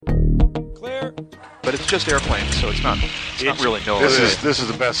Clear. But it's just airplanes, so it's not really no. This is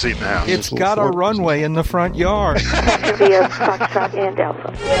the best seat in the house. It's got a runway in the front yard. Via Foxtrot and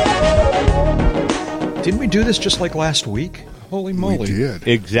Alpha. Didn't we do this just like last week? Holy moly. We did.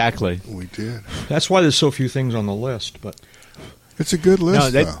 Exactly. We did. That's why there's so few things on the list, but It's a good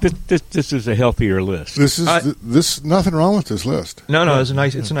list, No, though. this is a healthier list. This is nothing wrong with this list. No, it's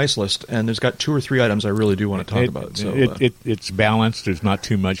a nice list, and there's got 2 or 3 items I really do want to talk about. So It's balanced. There's not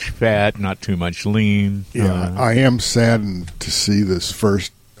too much fat, not too much lean. Yeah, I am saddened to see this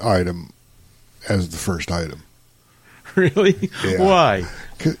first item as the first item. Really? Yeah. Why?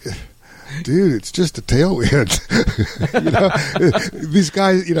 Dude, it's just a tailwind.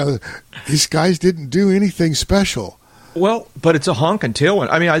 These guys didn't do anything special. Well, but it's a honking tailwind.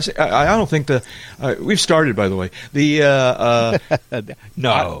 I mean, I don't think we've started, by the way.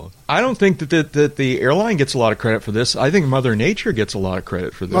 No. I don't think that the airline gets a lot of credit for this. I think Mother Nature gets a lot of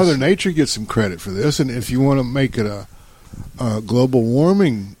credit for this. Mother Nature gets some credit for this, and if you want to make it a global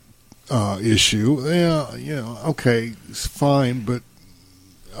warming issue, okay, it's fine, but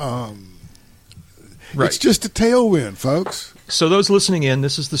Right. It's just a tailwind, folks. So those listening in,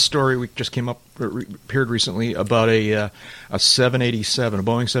 this is the story we just appeared recently about a 787, a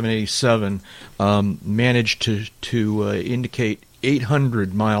Boeing 787, managed to indicate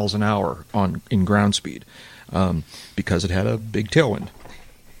 800 miles an hour in ground speed because it had a big tailwind.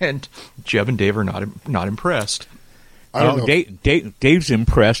 And Jeb and Dave are not impressed. I don't know. Dave's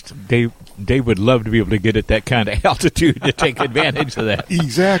impressed. Dave would love to be able to get at that kind of altitude to take advantage of that.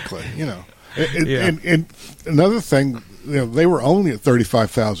 Exactly, And another thing, they were only at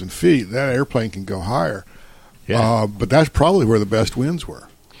 35,000 feet. That airplane can go higher. Yeah. But that's probably where the best winds were.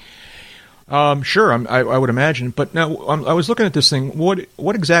 Sure, I would imagine. But now I was looking at this thing.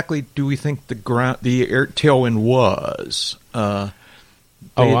 What exactly do we think the air tailwind was? I'm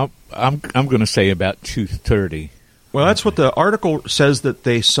going to say about 230. Well, that's what the article says, that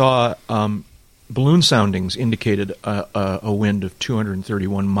they saw. Balloon soundings indicated a wind of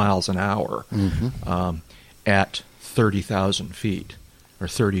 231 miles an hour at 30,000 feet, or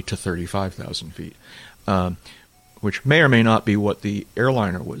 30 to 35,000 feet, which may or may not be what the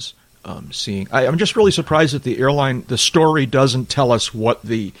airliner was seeing. I'm just really surprised that the story doesn't tell us what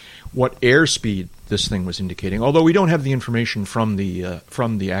airspeed this thing was indicating. Although we don't have the information from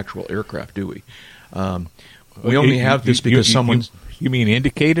the actual aircraft, do we? We only have this because someone. You mean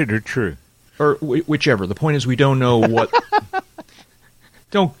indicated or true? Or whichever. The point is, we don't know what.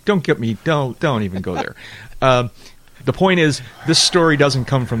 Don't get me. Don't even go there. The point is, this story doesn't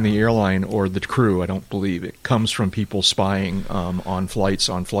come from the airline or the crew. I don't believe it comes from people spying on flights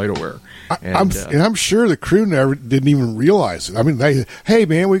on FlightAware. And I'm sure the crew didn't even realize it. I mean, hey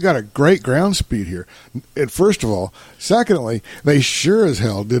man, we got a great ground speed here. And first of all, secondly, they sure as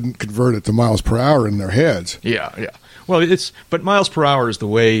hell didn't convert it to miles per hour in their heads. Yeah. Well, but miles per hour is the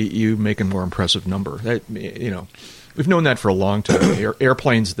way you make a more impressive number. We've known that for a long time.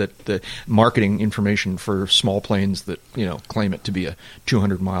 Airplanes the marketing information for small planes that claim it to be a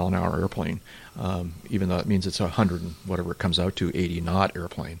 200 mile an hour airplane, even though it means it's 100 and whatever it comes out to 80 knot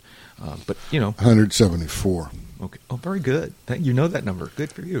airplane. But 174. Okay. Oh, very good. You know that number.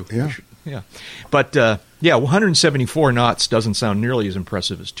 Good for you. Yeah. Yeah. But 174 knots doesn't sound nearly as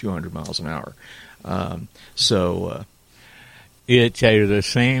impressive as 200 miles an hour. It's the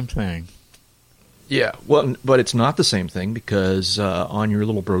same thing. Yeah, well, but it's not the same thing because on your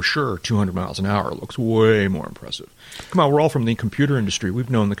little brochure, 200 miles an hour looks way more impressive. Come on, we're all from the computer industry. We've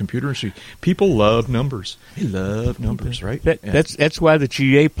known the computer industry. People love numbers. They love numbers, right? That's why the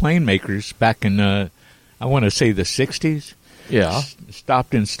GA plane makers back in, I want to say the 60s,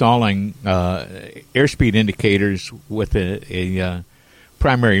 stopped installing airspeed indicators with a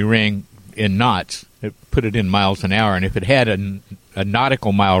primary ring in knots. It put it in miles an hour, and if it had a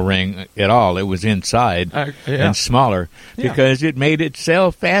nautical mile ring at all, it was inside and smaller because it made it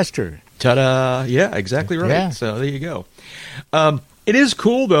sail faster. Ta-da! Yeah, exactly right. Yeah. So there you go. It is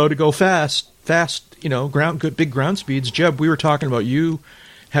cool though to go fast. Good big ground speeds. Jeb, we were talking about you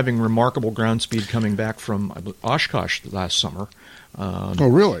having remarkable ground speed coming back from Oshkosh last summer. Oh,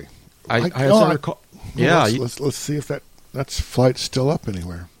 really? Yeah. Let's see if that flight's still up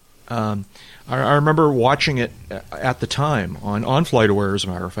anywhere. I remember watching it at the time on FlightAware, as a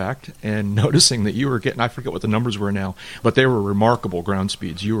matter of fact, and noticing that you were getting, I forget what the numbers were now, but they were remarkable ground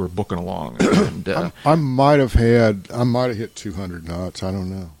speeds. You were booking along. And, I might have hit 200 knots. I don't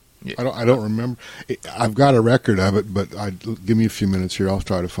know. Yeah. I don't remember. I've got a record of it, but give me a few minutes here. I'll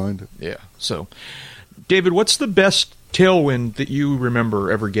try to find it. Yeah. So, David, what's the best tailwind that you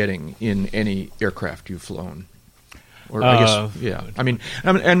remember ever getting in any aircraft you've flown? Or I guess, yeah. I mean,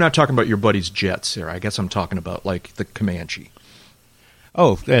 I'm not talking about your buddy's jets here. I guess I'm talking about like the Comanche.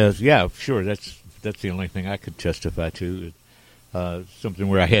 Oh, yeah, sure. That's the only thing I could testify to. Something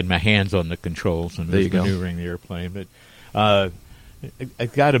where I had my hands on the controls and was maneuvering the airplane. But I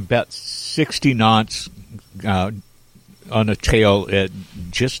got about 60 knots on a tail at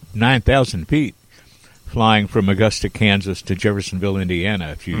just 9,000 feet, flying from Augusta, Kansas to Jeffersonville,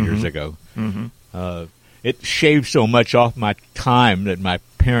 Indiana a few years ago. Mm-hmm. It shaved so much off my time that my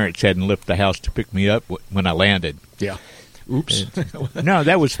parents hadn't left the house to pick me up when I landed. Yeah. Oops. No,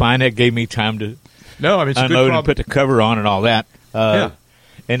 that was fine. That gave me time to unload and put the cover on and all that.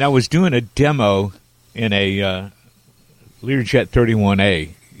 And I was doing a demo in a Learjet 31A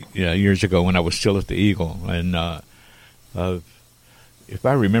years ago when I was still at the Eagle. And if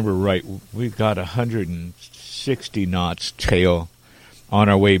I remember right, we got 160 knots tail on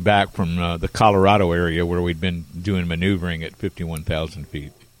our way back from the Colorado area where we'd been doing maneuvering at 51,000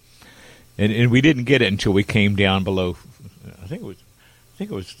 feet. And we didn't get it until we came down below, I think it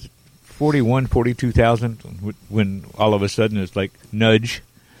was 41, 42,000 when all of a sudden it's like nudge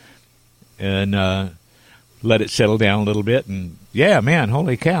and let it settle down a little bit. And yeah, man,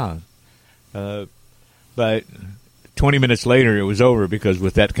 holy cow. But 20 minutes later it was over because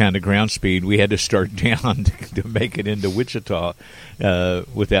with that kind of ground speed we had to start down to make it into Wichita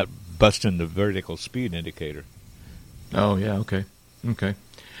without busting the vertical speed indicator. Oh, yeah, okay.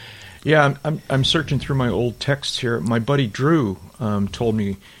 Yeah, I'm searching through my old texts here. My buddy Drew told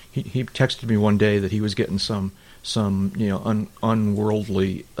me, he texted me one day that he was getting some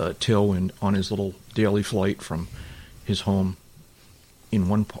unworldly tailwind on his little daily flight from his home in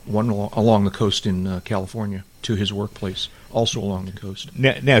one along the coast in California to his workplace, also along the coast.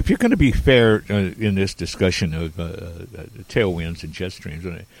 Now if you're going to be fair in this discussion of tailwinds and jet streams,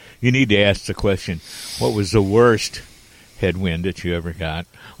 you need to ask the question, what was the worst headwind that you ever got?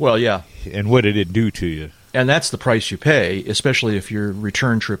 Well, yeah. And what did it do to you? And that's the price you pay, especially if your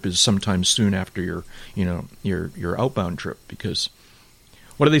return trip is sometime soon after your outbound trip. Because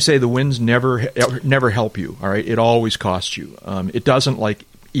what do they say? The winds never help you. All right, it always costs you. It doesn't like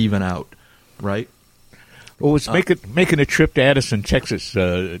even out, right? Well, was making a trip to Addison, Texas,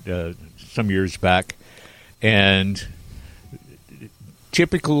 some years back, and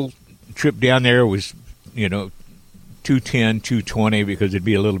typical trip down there was 210, 220 because it'd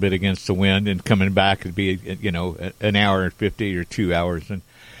be a little bit against the wind, and coming back it'd be an hour and 50 or 2 hours. And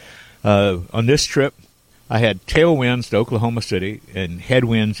on this trip, I had tailwinds to Oklahoma City and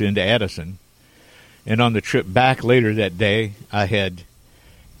headwinds into Addison. And on the trip back later that day, I had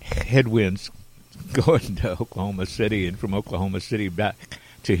headwinds going to Oklahoma City, and from Oklahoma City back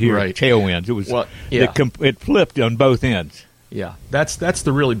to here, tailwinds. It was it flipped on both ends. Yeah, that's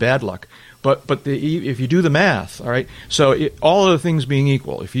the really bad luck. But if you do the math, all right, so all other things being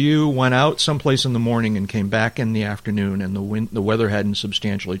equal, if you went out someplace in the morning and came back in the afternoon and the weather hadn't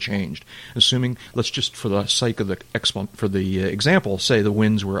substantially changed, assuming, let's just for the sake of the example, say the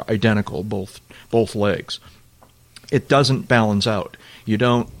winds were identical both legs, it doesn't balance out. You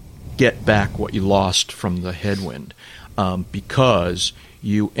don't get back what you lost from the headwind because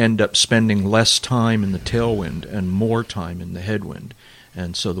you end up spending less time in the tailwind and more time in the headwind.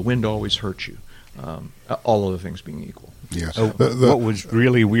 And so the wind always hurts you, all other things being equal. Yes. What was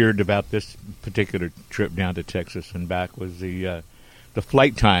really weird about this particular trip down to Texas and back was the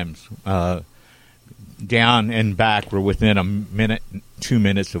flight times down and back were within a minute, 2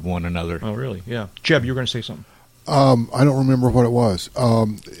 minutes of one another. Oh, really? Yeah. Jeb, you were going to say something. I don't remember what it was.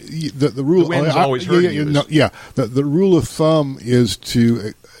 The rule. The wind's always hurting you. The rule of thumb is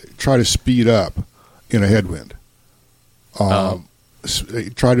to try to speed up in a headwind.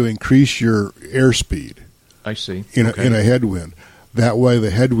 Try to increase your airspeed. I see. In a headwind. That way,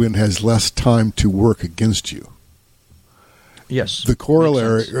 the headwind has less time to work against you. Yes. The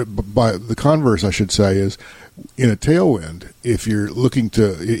corollary, by the converse, I should say, is in a tailwind. If you're looking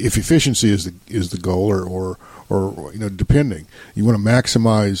if efficiency is the goal, or depending, you want to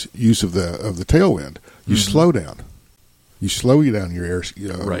maximize use of the tailwind. You slow down. You slow down your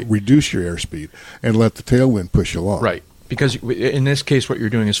reduce your airspeed, and let the tailwind push you along. Right. Because in this case, what you're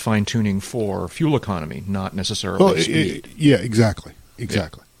doing is fine-tuning for fuel economy, not necessarily speed. Exactly. Yeah.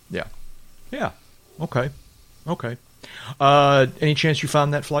 Okay. Any chance you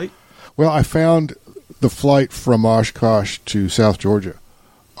found that flight? Well, I found the flight from Oshkosh to South Georgia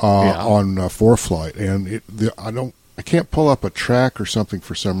on ForeFlight, and I can't pull up a track or something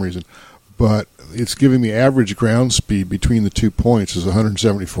for some reason, but it's giving me average ground speed between the 2 points is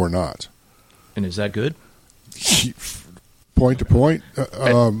 174 knots. And is that good? Point to point,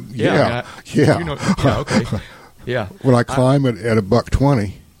 yeah. Okay. Yeah. When I climb it at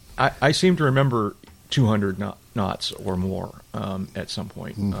 $120. I seem to remember 200 knots or more at some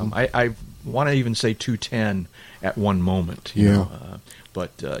point. Mm-hmm. I want to even say 210 at one moment. You Yeah. know,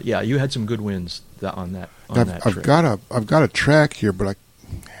 but you had some good winds on that trip. I've got a track here, but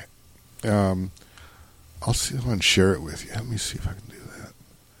I'll see if I can share it with you. Let me see if I can do that.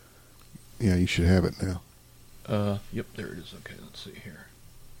 Yeah, you should have it now. Yep, there it is. Okay, let's see here.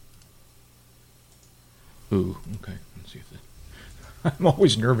 Ooh, okay. Let's see if I'm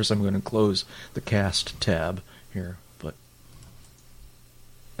always nervous I'm going to close the cast tab here, but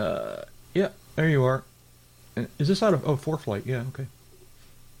yeah, there you are. Is this out of ForeFlight? Yeah, okay.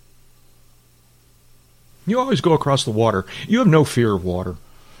 You always go across the water. You have no fear of water.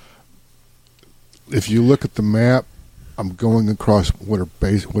 If you look at the map, I'm going across what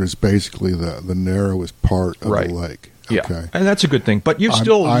is basically the narrowest part of the lake. Yeah, okay. And that's a good thing. But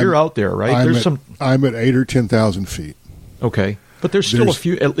you're out there, right? I'm at 8,000 or 10,000 feet. Okay, but there's still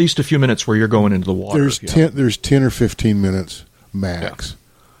at least a few minutes where you're going into the water. There's 10 or 15 minutes max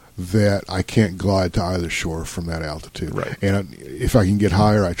that I can't glide to either shore from that altitude. Right. And if I can get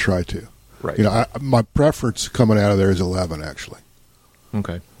higher, I try to. Right. You know, my preference coming out of there is 11, actually.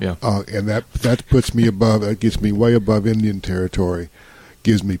 Okay. Yeah. And that puts me above. That gets me way above Indian territory.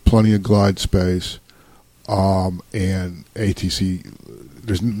 Gives me plenty of glide space. And ATC,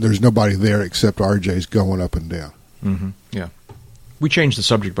 there's nobody there except RJ's going up and down. Mm-hmm. Yeah. We changed the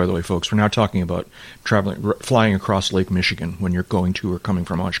subject, by the way, folks. We're now talking about flying across Lake Michigan when you're going to or coming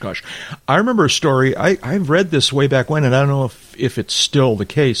from Oshkosh. I remember a story. I've read this way back when, and I don't know if it's still the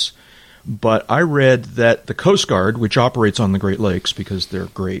case, but I read that the Coast Guard, which operates on the Great Lakes because they're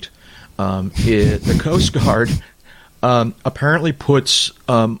great, the Coast Guard apparently puts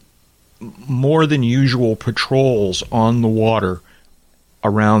more than usual patrols on the water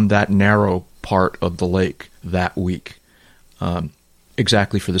around that narrow part of the lake that week.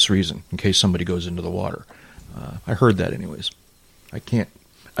 Exactly for this reason, in case somebody goes into the water. I heard that anyways. I can't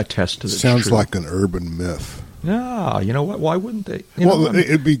attest to this. Sounds like an urban myth. No, you know what? Why wouldn't they?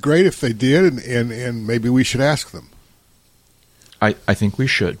 It'd be great if they did, and maybe we should ask them. I think we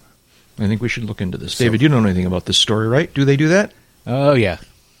should. I think we should look into this. David, you don't know anything about this story, right? Do they do that? Oh, yeah.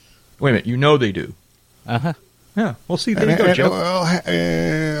 Wait a minute. You know they do. Uh-huh. Yeah. Well, see, there you go, Joe.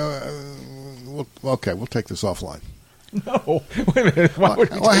 Okay, we'll take this offline. No. Wait a minute. Why would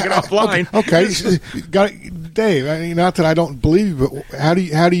we take it offline? Okay. Dave, I mean, not that I don't believe you, but how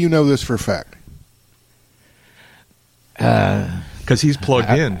do you know this for a fact? Because he's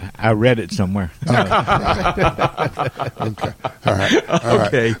plugged in. I read it somewhere. Okay. All right.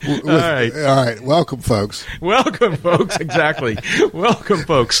 Okay. All right. Welcome, folks. Welcome, folks. Exactly. Welcome,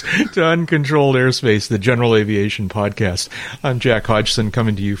 folks, to Uncontrolled Airspace, the General Aviation Podcast. I'm Jack Hodgson,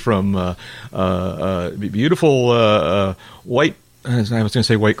 coming to you from beautiful white. I was going to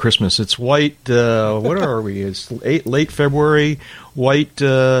say white Christmas. It's white. What are we? It's late February. White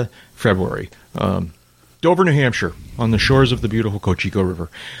February. Dover, New Hampshire, on the shores of the beautiful Cocheco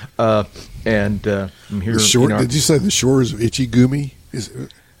River. And I'm here. Did you say the shores of Ichigumi?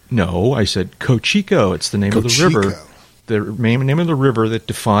 No, I said Cocheco. It's the name of the river. The name of the river that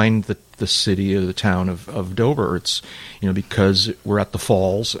defined the city or the town of Dover. It's because we're at the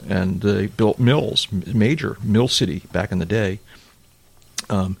falls and they built mills, major mill city back in the day.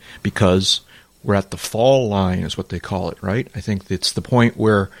 Because we're at the fall line is what they call it, right? I think it's the point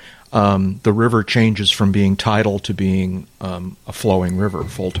where the river changes from being tidal to being a flowing river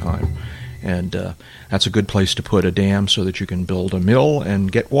full time. And that's a good place to put a dam so that you can build a mill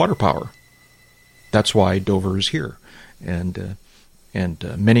and get water power. That's why Dover is here. And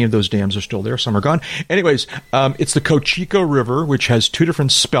many of those dams are still there. Some are gone. Anyways, it's the Cocheco River, which has two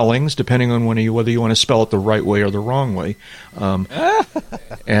different spellings, depending on whether you want to spell it the right way or the wrong way.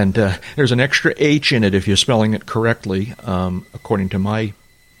 And there's an extra H in it if you're spelling it correctly, according to my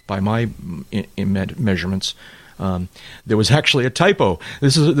measurements. There was actually a typo.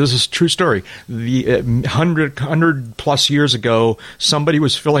 This is a true story. The 100 plus years ago, somebody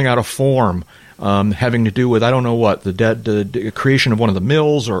was filling out a form having to do with, I don't know what, the creation of one of the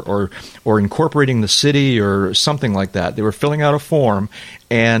mills or incorporating the city or something like that. They were filling out a form,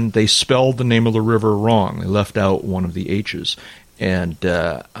 and they spelled the name of the river wrong. They left out one of the H's, and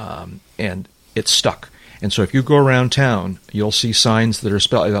it stuck. And so if you go around town, you'll see signs that are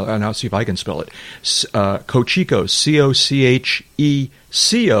spelled, and I'll see if I can spell it, Cocheco, Cocheco,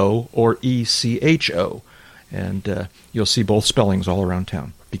 or Echo. And you'll see both spellings all around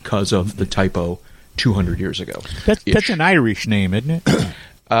town because of the typo 200 years ago. That's an Irish name, isn't it?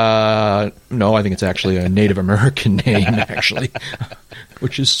 No, I think it's actually a Native American name, actually,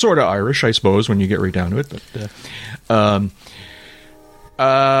 which is sort of Irish, I suppose, when you get right down to it. But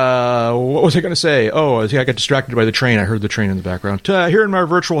what was I going to say? Oh, I think I got distracted by the train. I heard the train in the background. Here in my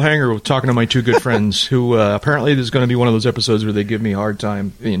virtual hangar, talking to my two good friends, who apparently this is going to be one of those episodes where they give me a hard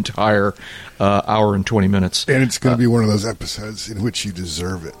time the entire hour and 20 minutes. And it's going to be one of those episodes in which you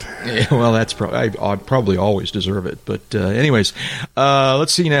deserve it. Yeah, well, I'd probably always deserve it. But anyways,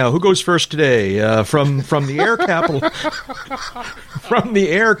 let's see now. Who goes first today? From the air capital, from the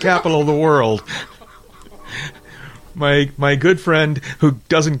air capital of the world. My good friend, who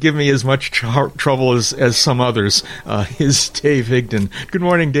doesn't give me as much trouble as some others, is Dave Higdon. Good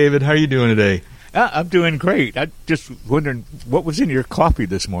morning, David. How are you doing today? I'm doing great. I'm just wondering what was in your coffee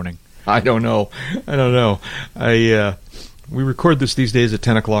this morning. I don't know. We record this these days at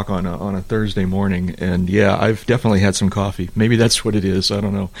 10 o'clock on a Thursday morning, and yeah, I've definitely had some coffee. Maybe that's what it is. I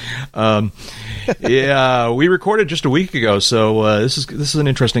don't know. Yeah, we recorded just a week ago, so this is an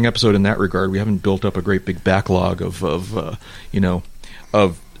interesting episode in that regard. We haven't built up a great big backlog of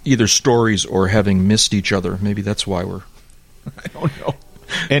either stories or having missed each other. Maybe that's why I don't know.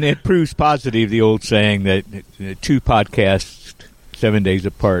 And it proves positive, the old saying that 2 podcasts 7 days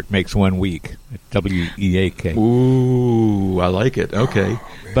apart makes 1 week. WEAK. Ooh, I like it. Okay.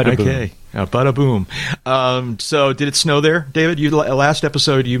 Bada boom. Okay. Bada boom. So did it snow there, David? Last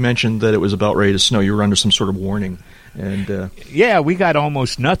episode you mentioned that it was about ready to snow. You were under some sort of warning. And yeah, we got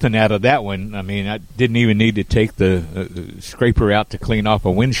almost nothing out of that one. I mean, I didn't even need to take the scraper out to clean off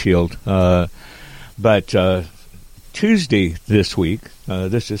a windshield. But Tuesday this week,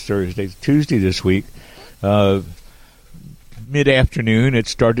 this is Thursday, Tuesday this week, mid-afternoon, it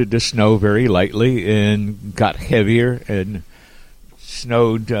started to snow very lightly and got heavier and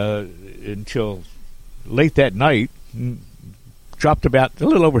snowed until late that night. Dropped about a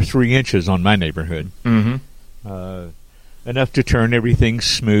little over 3 inches on my neighborhood. Mm-hmm. Enough to turn everything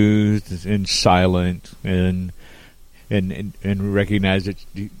smooth and silent and recognize that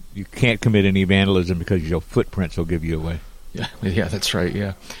you can't commit any vandalism because your footprints will give you away. Yeah, that's right.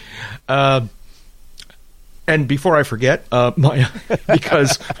 Yeah. And before I forget,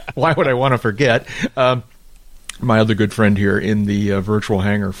 because why would I want to forget? My other good friend here in the virtual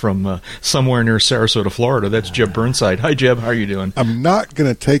hangar from somewhere near Sarasota, Florida, that's Jeb Burnside. Hi, Jeb. How are you doing? I'm not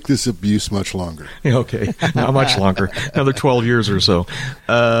going to take this abuse much longer. Okay, not much longer. Another 12 years or so.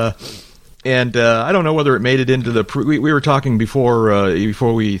 And I don't know whether it made it into the. We were talking before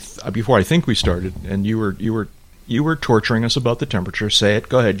I think we started, and you were torturing us about the temperature. Say it.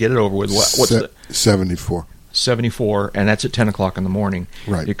 Go ahead. Get it over with. What's the 74? 74, and that's at 10 o'clock in the morning.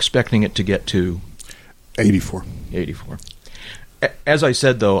 Right. Expecting it to get to 84. 84. As I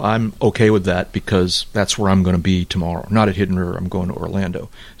said, though, I'm okay with that because that's where I'm going to be tomorrow. Not at Hidden River. I'm going to Orlando.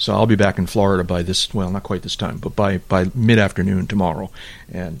 So I'll be back in Florida by not quite this time, but by mid-afternoon tomorrow.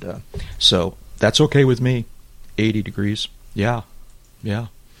 And so that's okay with me. 80 degrees. Yeah.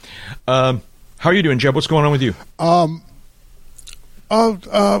 How are you doing, Jeb? What's going on with you?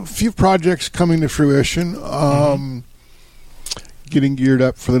 A few projects coming to fruition. Getting geared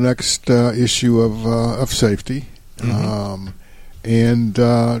up for the next issue of Safety. And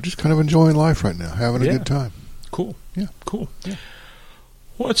just kind of enjoying life right now, having a good time. Cool. Yeah. Cool. Yeah.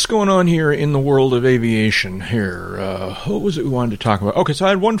 What's going on here in the world of aviation here? What was it we wanted to talk about? Okay, so I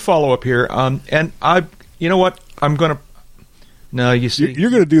had one follow-up here. And you know what? I'm going to... No, you see...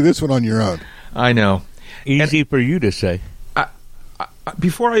 You're going to do this one on your own. I know. Easy for you to say.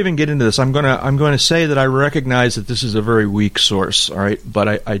 Before I even get into this, I'm going to say that I recognize that this is a very weak source, all right?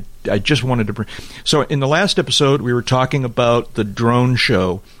 But I just wanted to bring... So in the last episode, we were talking about the drone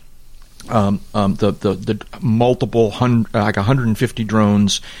show, the multiple, like 150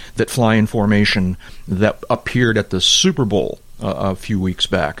 drones that fly in formation that appeared at the Super Bowl a few weeks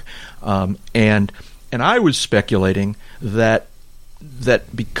back. And I was speculating that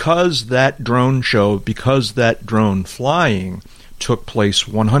because that drone flying took place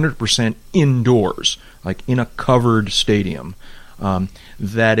 100% indoors, like in a covered stadium,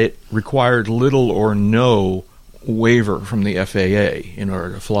 that it required little or no waiver from the FAA in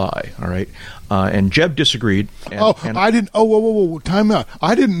order to fly. All right, and Jeb disagreed. I didn't. Oh, whoa! Time out.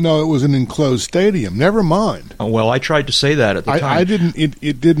 I didn't know it was an enclosed stadium. Never mind. Well, I tried to say that at the time. I didn't.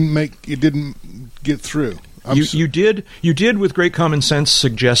 It didn't get through. You did with great common sense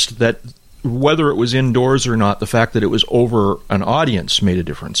suggest that whether it was indoors or not, the fact that it was over an audience made a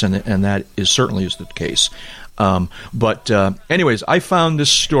difference, and that certainly is the case. Anyways, I found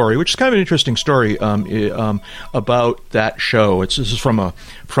this story, which is kind of an interesting story about that show. This is from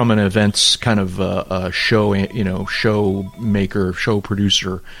an events kind of show, show maker, show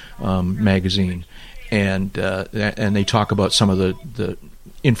producer magazine, and they talk about some of the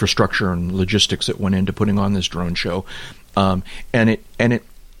infrastructure and logistics that went into putting on this drone show, and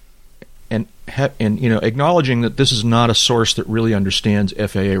acknowledging that this is not a source that really understands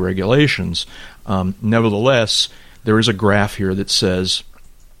FAA regulations. Nevertheless, there is a graph here that says,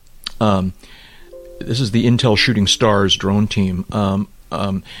 this is the Intel Shooting Stars drone team.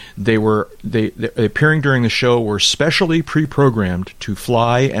 They appearing during the show were specially pre-programmed to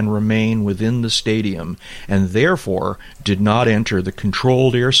fly and remain within the stadium, and therefore did not enter the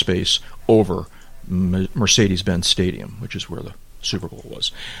controlled airspace over Mercedes-Benz Stadium, which is where the Super Bowl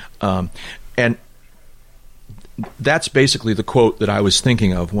was. And that's basically the quote that I was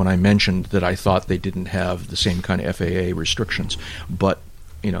thinking of when I mentioned that I thought they didn't have the same kind of FAA restrictions. But,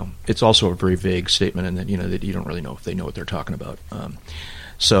 it's also a very vague statement, and that, that you don't really know if they know what they're talking about.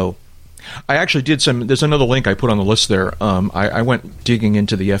 So I actually did there's another link I put on the list there. I went digging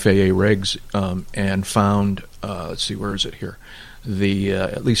into the FAA regs and found, let's see, where is it here?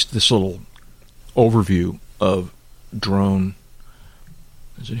 At least this little overview of drone.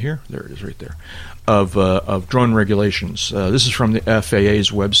 Is it here? There it is, right there. Of drone regulations. This is from the FAA's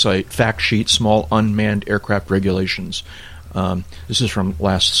website, Fact Sheet, Small Unmanned Aircraft Regulations. This is from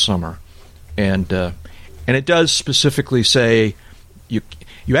last summer, and it does specifically say you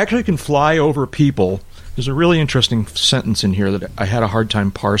actually can fly over people. There's a really interesting sentence in here that I had a hard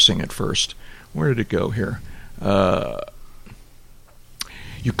time parsing at first. Where did it go here?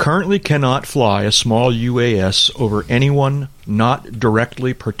 You currently cannot fly a small UAS over anyone not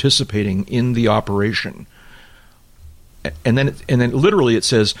directly participating in the operation. And then literally it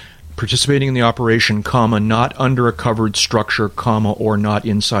says participating in the operation, comma, not under a covered structure, comma, or not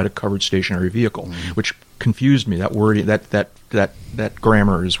inside a covered stationary vehicle, which confused me. That word, that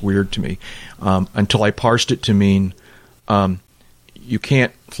grammar is weird to me, until I parsed it to mean you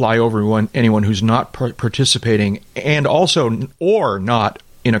can't fly over anyone who's not participating, and also or not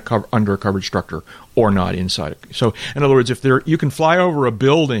in under a covered structure, or not inside. So, in other words, you can fly over a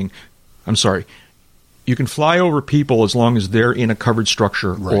building. I'm sorry. You can fly over people as long as they're in a covered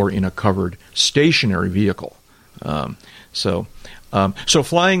structure or in a covered stationary vehicle. So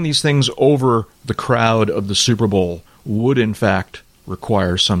flying these things over the crowd of the Super Bowl would, in fact,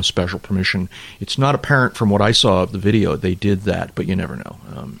 require some special permission. It's not apparent from what I saw of the video they did that, but you never know.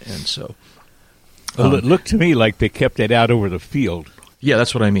 Well, it looked to me like they kept it out over the field. Yeah,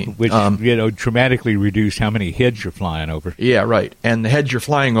 that's what I mean. Which, dramatically reduce how many heads you're flying over. Yeah, right. And the heads you're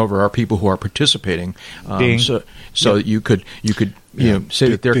flying over are people who are participating. So you could say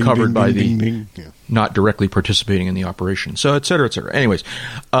that they're covered by the not directly participating in the operation. So et cetera, et cetera. Anyways,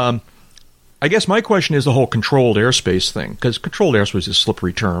 I guess my question is the whole controlled airspace thing, because controlled airspace is a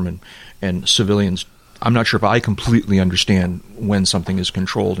slippery term, and civilians, I'm not sure if I completely understand when something is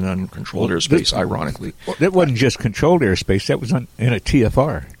controlled and uncontrolled airspace, ironically. Well, that wasn't just controlled airspace. That was in a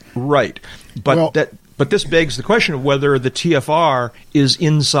TFR. Right. But this begs the question of whether the TFR is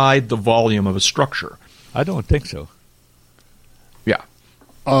inside the volume of a structure. I don't think so. Yeah.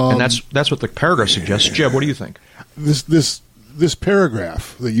 And that's what the paragraph suggests. Jeb, what do you think? This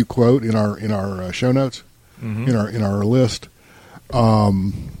paragraph that you quote in our show notes, in our list,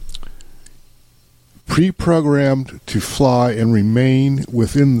 pre-programmed to fly and remain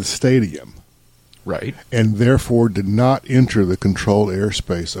within the stadium, right, and therefore did not enter the controlled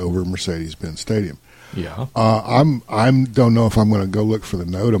airspace over Mercedes-Benz Stadium. Yeah, I'm don't know if I'm going to go look for the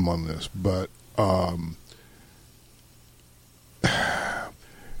NOTAM on this, but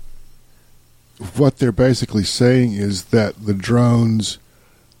what they're basically saying is that the drones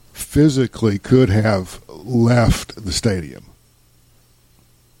physically could have left the stadium.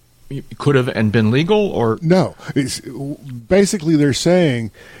 Could have and been legal, or no? It's basically they're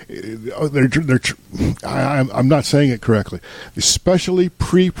saying I'm not saying it correctly. Especially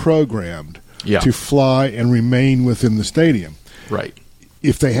pre-programmed to fly and remain within the stadium. Right.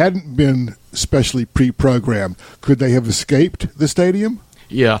 If they hadn't been specially pre-programmed, could they have escaped the stadium?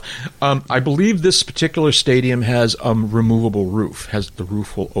 Yeah, I believe this particular stadium has a removable roof. The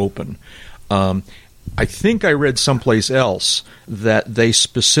roof will open. I think I read someplace else that they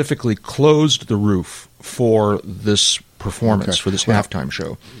specifically closed the roof for this performance, for this halftime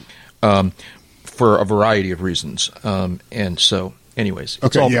show, for a variety of reasons. And so, anyways.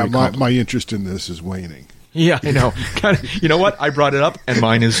 Okay, my interest in this is waning. Yeah, I know. You know what? I brought it up, and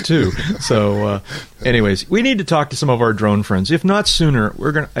mine is too. So, anyways, we need to talk to some of our drone friends. If not sooner,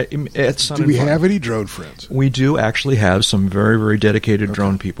 we're going to at Sun Do and we Fun. have any drone friends? We do actually have some very, very dedicated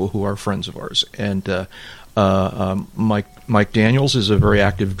drone people who are friends of ours, and Mike Daniels is a very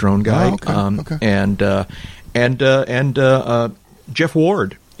active drone guy, Okay. and Jeff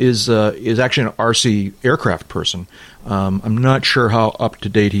Ward is actually an RC aircraft person. I'm not sure how up to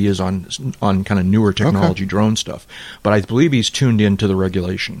date he is on kind of newer technology drone stuff, but I believe he's tuned into the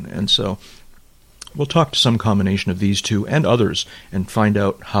regulation, and so we'll talk to some combination of these two and others and find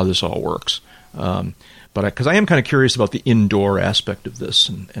out how this all works. But because I am kind of curious about the indoor aspect of this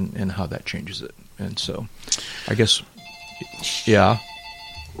and how that changes it, and so I guess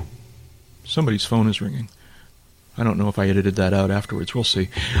somebody's phone is ringing. I don't know if I edited that out afterwards. We'll see.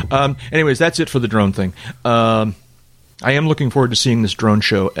 Anyways, that's it for the drone thing. I am looking forward to seeing this drone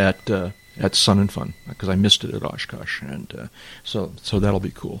show at Sun and Fun because I missed it at Oshkosh, and so that'll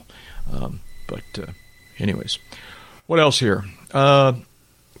be cool. Anyways, what else here?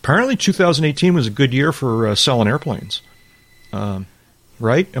 Apparently, 2018 was a good year for selling airplanes.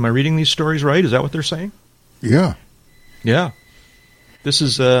 Right? Am I reading these stories right? Is that what they're saying? Yeah. Yeah. This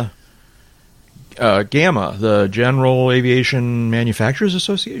is GAMA, the General Aviation Manufacturers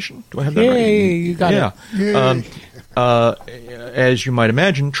Association. Do I have that right? Yay, you got it. Yay. As you might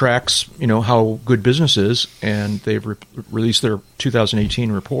imagine, tracks how good business is, and they've released their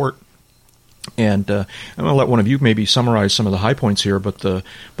 2018 report. And I'm going to let one of you maybe summarize some of the high points here, but the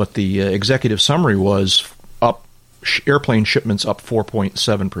executive summary was up airplane shipments up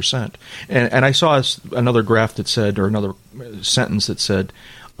 4.7%. And I saw another graph that said, or another sentence that said,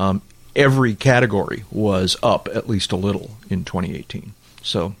 every category was up at least a little in 2018.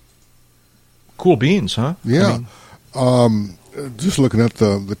 So, cool beans, huh? Yeah. Just looking at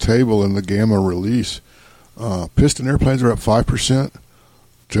the table in the GAMA release, piston airplanes are up 5%.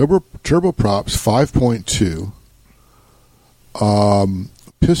 Turboprops 5.2.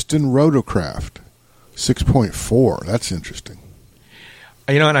 Piston rotorcraft 6.4. That's interesting.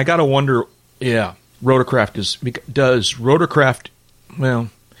 And I got to wonder, rotorcraft does rotorcraft, well,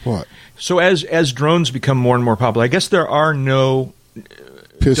 what? So as drones become more and more popular, I guess there are no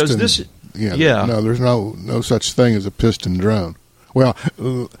piston. Does this? Yeah. No, there's no such thing as a piston drone. Well,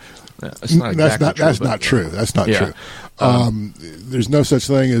 that's not true. That's not true. There's no such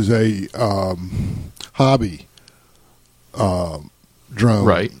thing as a hobby drone.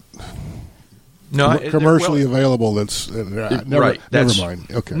 Right. No, commercially available. That's never mind.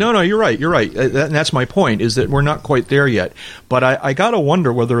 Okay. No, you're right. And that's my point. Is that we're not quite there yet. But I gotta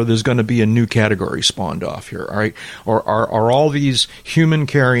wonder whether there's going to be a new category spawned off here. All right, or are all these human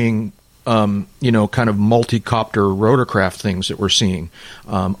carrying, kind of multi-copter rotorcraft things that we're seeing,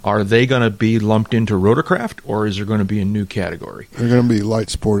 are they going to be lumped into rotorcraft, or is there going to be a new category? They're going to be light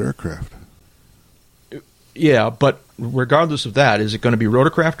sport aircraft. Yeah, but regardless of that, is it going to be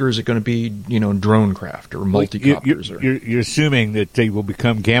rotorcraft or is it going to be, drone craft or multi-copters? You're assuming that they will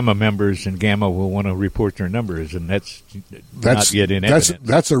become GAMA members and GAMA will want to report their numbers, and that's not yet in evidence.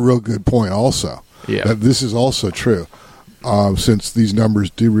 That's a real good point also. Yeah. That this is also true, since these numbers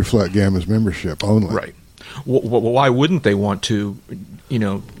do reflect GAMA's membership only. Right. Well, why wouldn't they want to,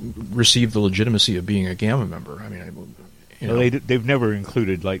 receive the legitimacy of being a GAMA member? I mean, they've never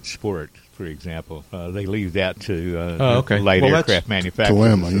included light sport, for example. They leave that to okay. the Light Aircraft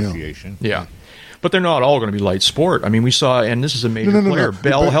Manufacturers Association. Yeah. But they're not all going to be light sport. I mean, we saw, and this is a major player,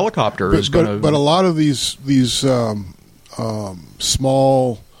 Bell Helicopter is going to... But a lot of these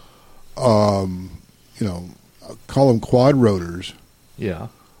small, call them quad rotors,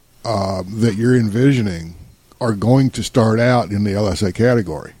 that you're envisioning are going to start out in the LSA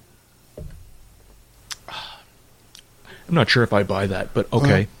category. I'm not sure if I buy that, but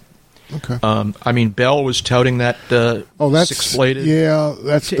okay. Okay. I mean, Bell was touting that that's six-bladed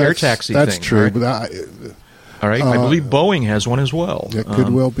air taxi that's thing. true, Right? but All right. I believe Boeing has one as well. It could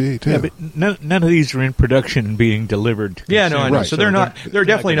well be, too. Yeah, but none of these are in production and being delivered to Yeah, no, I know. Right. So they're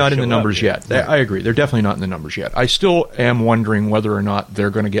definitely not in the numbers yet. Right. I agree. They're definitely not in the numbers yet. I still am wondering whether or not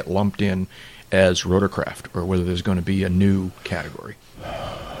they're going to get lumped in as rotorcraft or whether there's going to be a new category.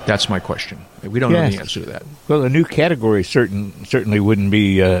 That's my question. We don't know the answer to that. Well, a new category certainly wouldn't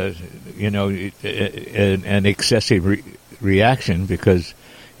be, an excessive reaction because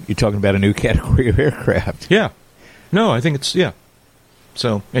you're talking about a new category of aircraft. Yeah. No, I think it's,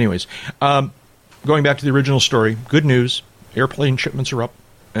 So, anyways, going back to the original story, good news. Airplane shipments are up.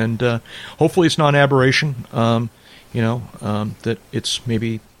 And hopefully it's not an aberration, that it's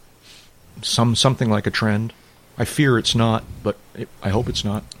maybe something like a trend. I fear it's not, but I hope it's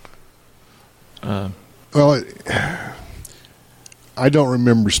not. Well, I don't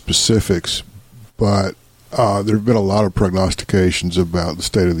remember specifics, but there have been a lot of prognostications about the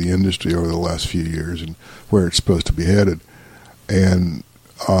state of the industry over the last few years and where it's supposed to be headed. And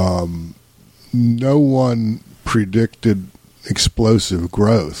no one predicted explosive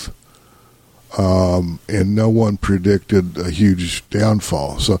growth, and no one predicted a huge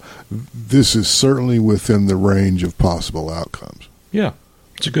downfall. So this is certainly within the range of possible outcomes. Yeah,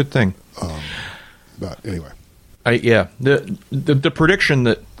 it's a good thing. But anyway. The prediction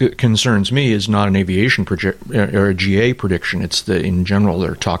that concerns me is not an aviation or a GA prediction. It's in general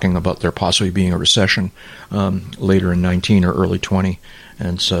they're talking about there possibly being a recession later in 19 or early 20,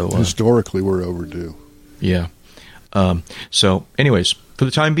 and so historically we're overdue. Yeah. So, anyways, for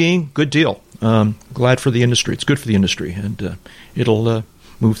the time being, good deal. Glad for the industry. It's good for the industry, and it'll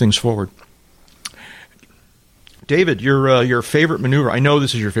move things forward. David, your favorite maneuver. I know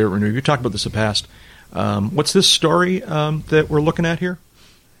this is your favorite maneuver. You talked about this in the past. What's this story that we're looking at here?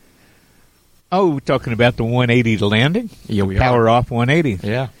 Oh, we're talking about the 180 to landing? Yeah, we Power are. off 180.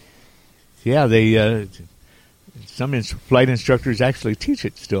 Yeah. Yeah, they some flight instructors actually teach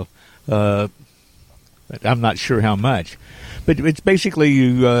it still. But I'm not sure how much. But it's basically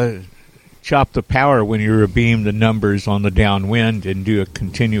you chop the power when you're abeam the numbers on the downwind and do a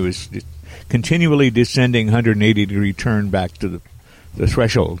continually descending 180-degree turn back to the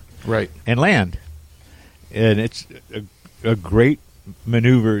threshold. Right. And land. And it's a great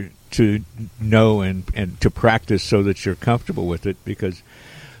maneuver to know and to practice so that you're comfortable with it, because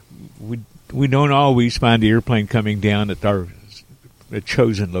we don't always find the airplane coming down at our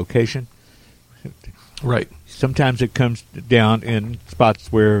chosen location. Right. Sometimes it comes down in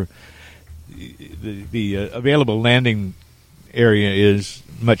spots where the available landing area is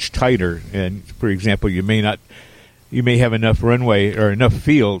much tighter, and for example, you may have enough runway or enough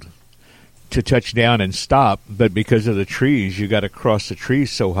field to touch down and stop, but because of the trees, you got to cross the trees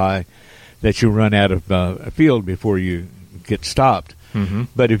so high that you run out of a field before you get stopped. Mm-hmm.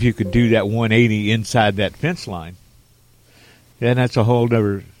 But if you could do that 180 inside that fence line, then that's a whole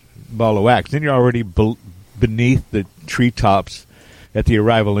other ball of wax. Then you're already beneath the treetops at the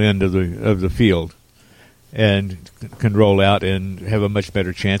arrival end of the field, and can roll out and have a much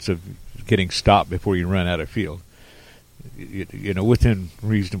better chance of getting stopped before you run out of field. You know, within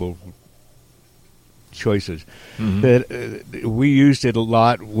reasonable choices. Mm-hmm. But we used it a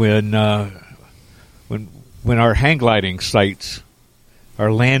lot when our hang gliding sites,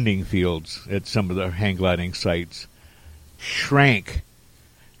 our landing fields at some of the hang gliding sites, shrank.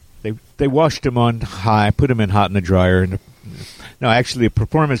 They washed them on high, put them in hot in the dryer, and actually the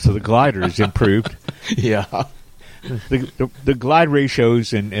performance of the gliders improved. Yeah. The glide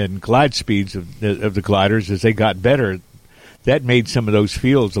ratios and glide speeds of the gliders, as they got better, that made some of those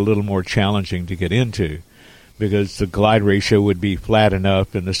fields a little more challenging to get into, because the glide ratio would be flat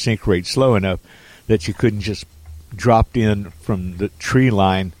enough and the sink rate slow enough that you couldn't just drop in from the tree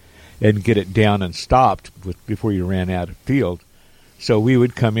line and get it down and stopped before you ran out of field. So we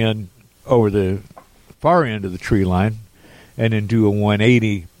would come in over the far end of the tree line and then do a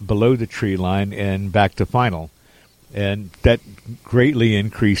 180 below the tree line and back to final. And that greatly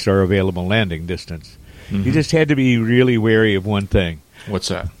increased our available landing distance. Mm-hmm. You just had to be really wary of one thing. What's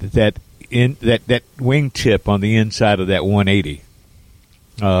that? That wing tip on the inside of that 180.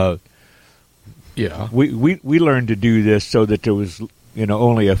 Yeah. We learned to do this so that there was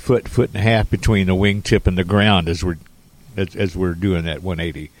only a foot and a half between the wing tip and the ground as we're doing that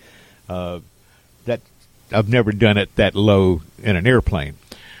 180. That I've never done it that low in an airplane.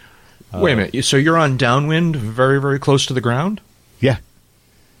 Wait a minute. So you're on downwind, very, very close to the ground? Yeah.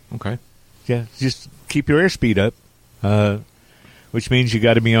 Okay. Yeah. Just keep your airspeed up, which means you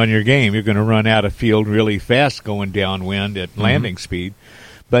got to be on your game. You're going to run out of field really fast going downwind at landing speed,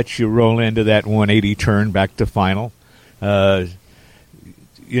 but you roll into that 180 turn back to final.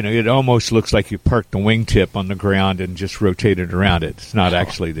 It almost looks like you parked the wingtip on the ground and just rotated around it. It's not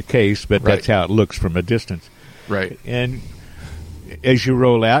actually the case, but that's how it looks from a distance. Right. And as you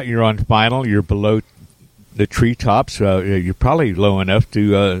roll out, you're on final. You're below the treetops. You're probably low enough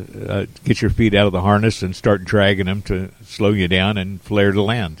to get your feet out of the harness and start dragging them to slow you down and flare to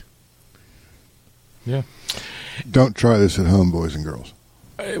land. Yeah. Don't try this at home, boys and girls.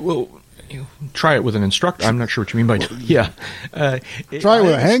 Try it with an instructor. I'm not sure what you mean by yeah. Try it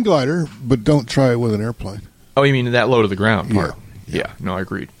with a hang glider, but don't try it with an airplane. Oh, you mean that low to the ground part? Yeah. No, I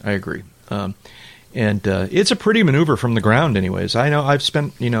agree. And it's a pretty maneuver from the ground, anyways. I know I've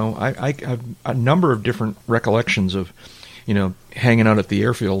spent, I have a number of different recollections of, hanging out at the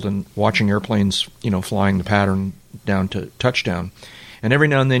airfield and watching airplanes, flying the pattern down to touchdown. And every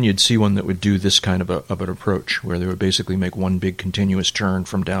now and then you'd see one that would do this kind of an approach, where they would basically make one big continuous turn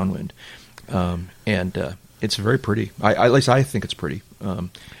from downwind. It's very pretty. At least I think it's pretty. Well,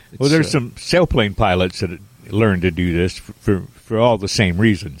 there's some sailplane pilots that learn to do this for all the same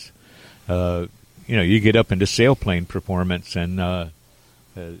reasons. You get up into sailplane performance, and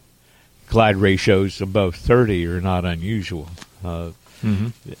glide ratios above 30 are not unusual.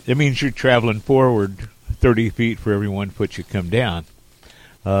 It means you're traveling forward 30 feet for every 1 foot you come down.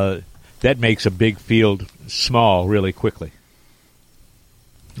 That makes a big field small really quickly.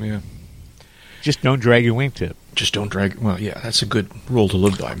 Yeah. Just don't drag your wingtip. Just don't drag. Well, yeah, that's a good rule to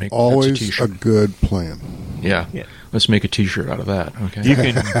live by. Always a good plan. Yeah. Let's make a T-shirt out of that. Okay.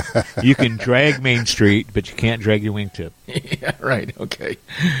 You can drag Main Street, but you can't drag your wingtip. Yeah. Right. Okay.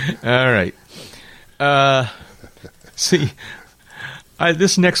 All right. See,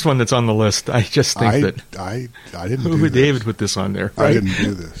 this next one that's on the list, I just think that I didn't. Who would David put this on there? Right? I didn't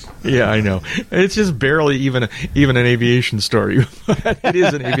do this. Yeah, I know. It's just barely even an aviation story. It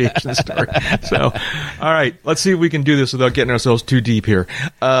is an aviation story. So, all right, let's see if we can do this without getting ourselves too deep here.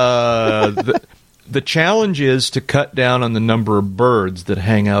 The challenge is to cut down on the number of birds that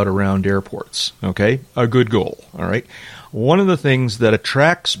hang out around airports. Okay, a good goal. All right. One of the things that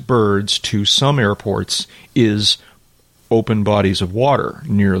attracts birds to some airports is open bodies of water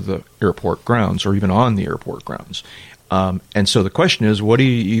near the airport grounds, or even on the airport grounds. And so the question is, what do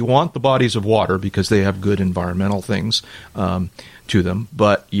you want the bodies of water, because they have good environmental things to them,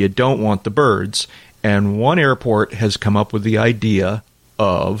 but you don't want the birds. And one airport has come up with the idea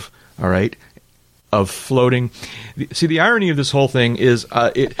of floating. See, the irony of this whole thing is,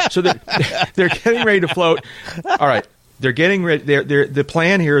 so that they're getting ready to float. All right. They're getting ready. The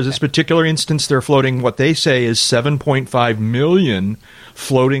plan here is, this particular instance, they're floating what they say is 7.5 million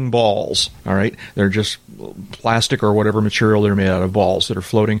floating balls. All right, they're just plastic or whatever material they're made out of, balls that are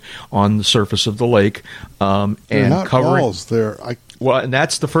floating on the surface of the lake. They're not covering balls. Well, and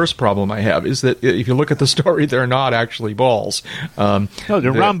that's the first problem I have, is that if you look at the story, they're not actually balls. No,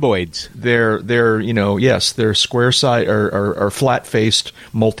 they're rhomboids. They're square side or flat faced,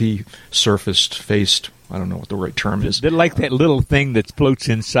 multi-surfaced faced. I don't know what the right term is. They're like that little thing that floats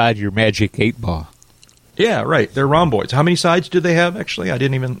inside your Magic 8 Ball. Yeah, right. They're rhomboids. How many sides do they have? Actually, I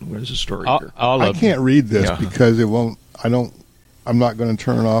didn't even. What is the story here? I can't read this because it won't. I'm not going to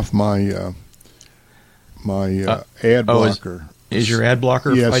turn off my ad blocker. Is your ad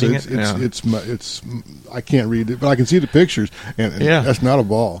blocker fighting it? It's I can't read it, but I can see the pictures, and that's not a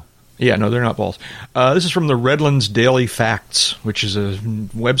ball. Yeah, no, they're not balls. This is from the Redlands Daily Facts, which is a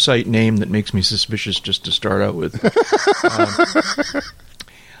website name that makes me suspicious just to start out with.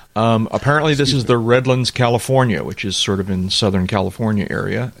 Apparently, this is the Redlands, California, which is sort of in Southern California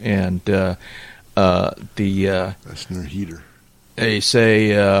area, and that's near Heater. They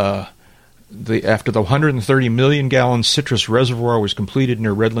say after the 130 million gallon citrus reservoir was completed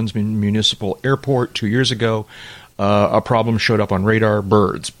near Redlands Municipal Airport 2 years ago, a problem showed up on radar: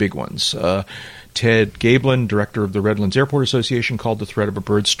 birds, big ones. Ted Gablin, director of the Redlands Airport Association, called the threat of a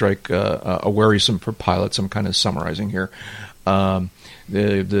bird strike a worrisome for pilots. I'm kind of summarizing here.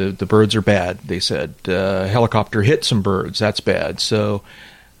 The birds are bad, they said. Helicopter hit some birds. That's bad. So,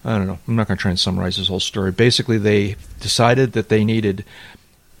 I don't know. I'm not going to try and summarize this whole story. Basically, they decided that they needed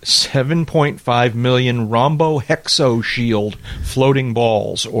 7.5 million rhombohexoshield floating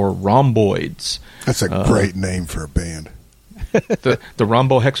balls, or rhomboids. That's a great name for a band. The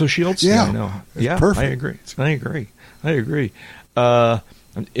rhombohexoshields? Yeah, I know. Yeah, perfect. I agree.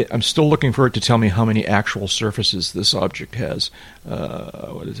 I'm still looking for it to tell me how many actual surfaces this object has.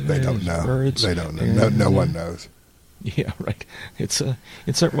 What is it? They don't know. Birds? They don't know. No one knows. Yeah, right.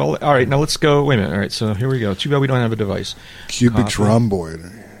 Well, all right, now let's go. Wait a minute. All right, so here we go. Too bad we don't have a device. Cubic rhomboid.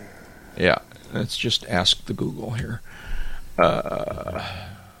 Yeah, let's just ask the Google here. A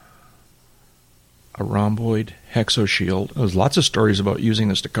rhomboid hexoshield. There's lots of stories about using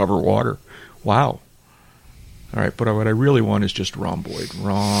this to cover water. Wow. All right, but what I really want is just rhomboid.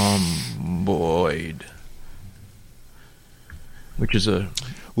 Rhomboid. Which is a...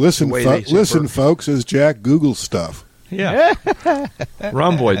 Listen, folks, as Jack Googles stuff. Yeah.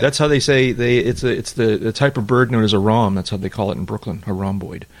 Rhomboid. That's how they say it's the type of bird known as a rom. That's how they call it in Brooklyn, a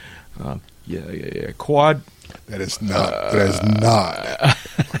rhomboid. Quad. That is not.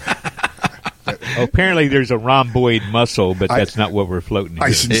 Apparently there's a rhomboid mussel, but that's not what we're floating here.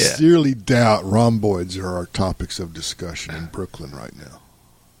 I sincerely doubt rhomboids are our topics of discussion in Brooklyn right now.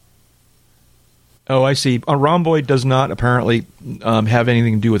 Oh, I see. A rhomboid does not apparently have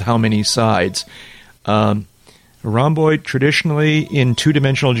anything to do with how many sides. A rhomboid, traditionally in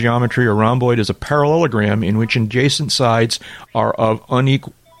two-dimensional geometry, a rhomboid is a parallelogram in which adjacent sides are of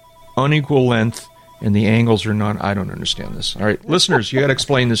unequal length and the angles are not. I don't understand this. All right, listeners, you got to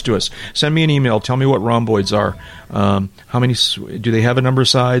explain this to us. Send me an email. Tell me what rhomboids are. How many? Do they have a number of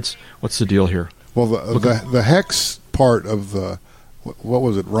sides? What's the deal here? Well, the hex part of the what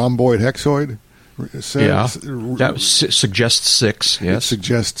was it? Rhomboid, hexoid. That suggests 6. Yes, it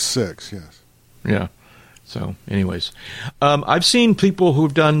suggests 6. Yes. Yeah. So, anyways, I've seen people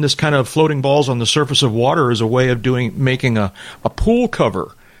who've done this kind of floating balls on the surface of water as a way of making a pool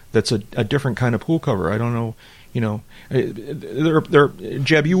cover. That's a different kind of pool cover. I don't know,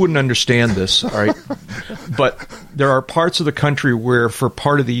 Jeb, you wouldn't understand this, all right? But there are parts of the country where for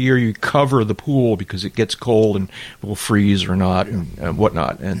part of the year you cover the pool because it gets cold and will freeze or not and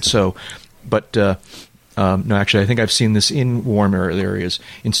whatnot. And so, but no, actually, I think I've seen this in warm areas.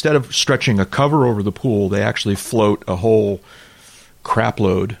 Instead of stretching a cover over the pool, they actually float a whole crap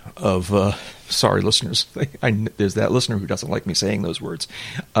load of sorry, listeners. There's that listener who doesn't like me saying those words.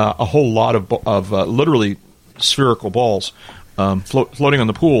 A whole lot of literally spherical balls floating on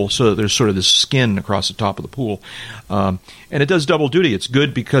the pool, so that there's sort of this skin across the top of the pool, and it does double duty. It's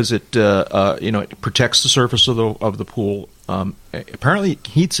good because it it protects the surface of the pool. Apparently, it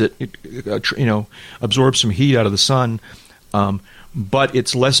heats it. It absorbs some heat out of the sun. But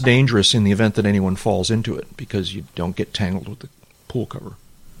it's less dangerous in the event that anyone falls into it because you don't get tangled with the pool cover.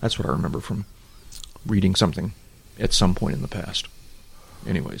 That's what I remember from reading something at some point in the past.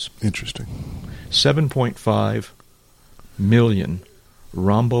 Anyways. Interesting. 7.5 million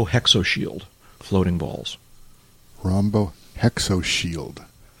rhombohexoshield floating balls. Rhombohexoshield.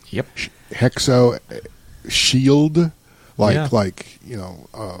 Yep. Hexo shield?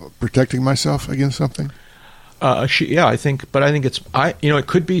 Protecting myself against something? I think it's it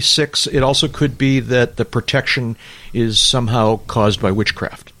could be 6. It also could be that the protection is somehow caused by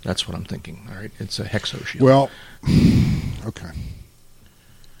witchcraft. That's what I'm thinking. All right, it's a hexoshield. Well, okay.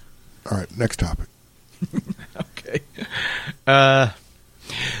 All right, next topic. Okay.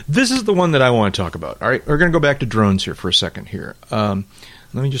 This is the one that I want to talk about. All right, we're going to go back to drones here for a second here. Let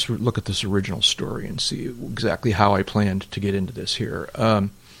me just look at this original story and see exactly how I planned to get into this here.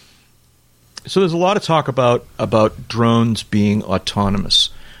 So there's a lot of talk about drones being autonomous,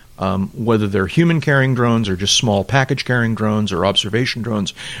 whether they're human-carrying drones or just small package-carrying drones or observation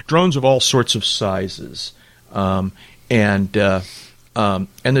drones of all sorts of sizes. And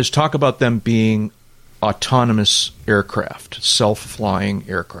there's talk about them being autonomous aircraft, self-flying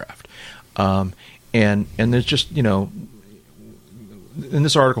aircraft. And there's just, and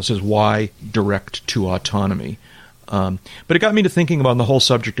this article says, why direct to autonomy? But it got me to thinking about the whole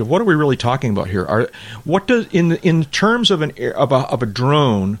subject of what are we really talking about here? What does in terms of a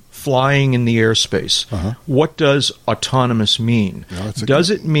drone flying in the airspace? What does autonomous mean? Does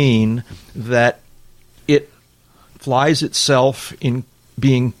it mean that it flies itself in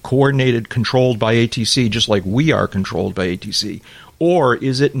being coordinated, controlled by ATC, just like we are controlled by ATC, or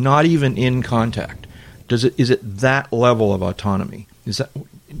is it not even in contact? Is it that level of autonomy? Do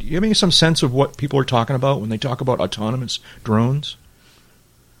you have some sense of what people are talking about when they talk about autonomous drones?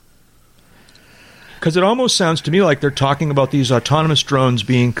 Because it almost sounds to me like they're talking about these autonomous drones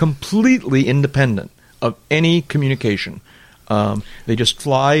being completely independent of any communication. They just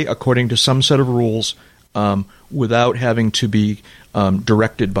fly according to some set of rules without having to be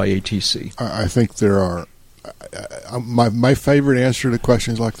directed by ATC. I think there are... my favorite answer to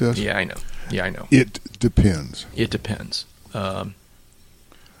questions like this? Yeah, I know. It depends. It depends.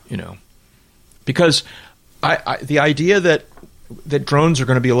 Because the idea that drones are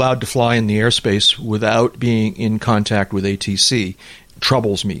going to be allowed to fly in the airspace without being in contact with ATC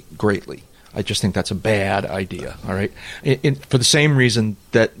troubles me greatly. I just think that's a bad idea. All right, for the same reason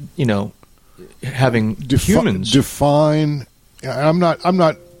that having humans define. I'm not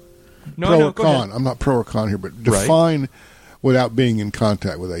pro or con. Ahead. I'm not pro or con here, but define without being in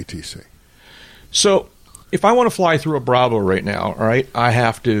contact with ATC. So, if I want to fly through a Bravo right now, all right, I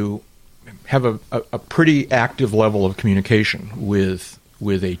have to have a pretty active level of communication with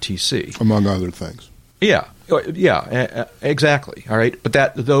ATC, among other things. Yeah, exactly. All right,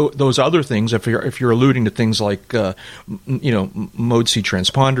 but those other things, if you're alluding to things like mode C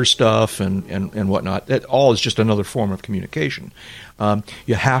transponder stuff and whatnot, that all is just another form of communication.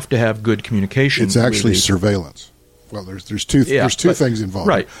 You have to have good communication. It's actually surveillance. Well, there's two things involved.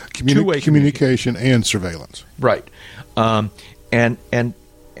 Right. Communication and surveillance. Right. And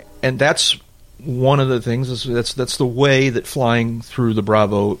that's one of the things. That's the way that flying through the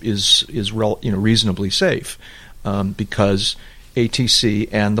Bravo is reasonably safe, because ATC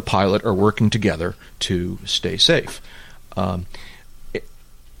and the pilot are working together to stay safe.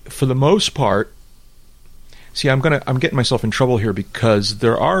 For the most part, see, I'm getting myself in trouble here because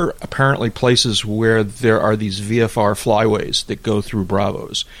there are apparently places where there are these VFR flyways that go through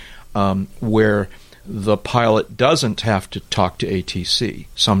Bravos, where the pilot doesn't have to talk to ATC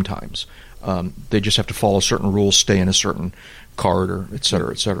sometimes. They just have to follow certain rules, stay in a certain corridor, et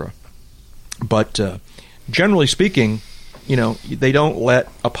cetera, et cetera. But generally speaking, they don't let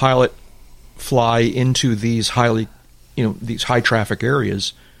a pilot fly into these these high traffic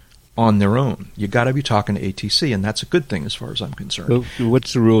areas on their own. You got to be talking to ATC, and that's a good thing as far as I'm concerned. Well,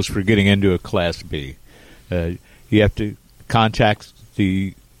 what's the rules for getting into a Class B? You have to contact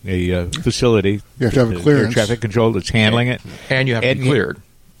the facility. You have to have a clearance. Air traffic control that's handling it, and you have to be cleared.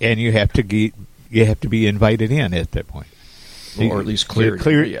 And you have to be invited in at that point, or at least clear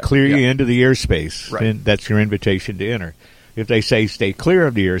you into the airspace. Right. And that's your invitation to enter. If they say stay clear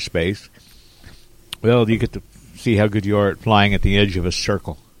of the airspace, well, you get to see how good you are at flying at the edge of a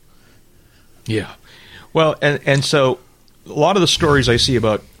circle. Yeah. Well, and so a lot of the stories I see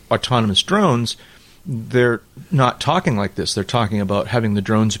about autonomous drones, they're not talking like this. They're talking about having the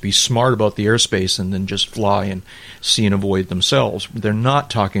drones be smart about the airspace and then just fly and see and avoid themselves. They're not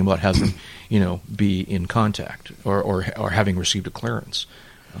talking about having, be in contact or having received a clearance.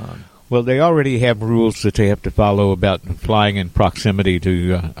 Well, they already have rules that they have to follow about flying in proximity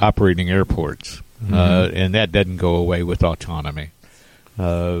to operating airports, and that doesn't go away with autonomy.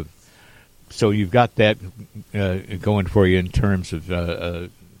 So you've got that going for you in terms of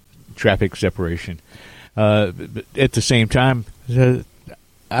traffic separation. But at the same time,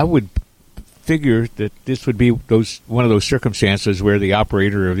 I would figure that this would be one of those circumstances where the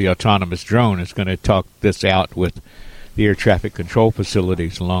operator of the autonomous drone is going to talk this out with the air traffic control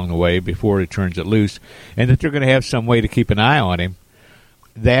facilities along the way before it turns it loose, and that they're going to have some way to keep an eye on him.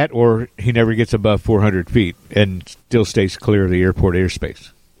 That, or he never gets above 400 feet and still stays clear of the airport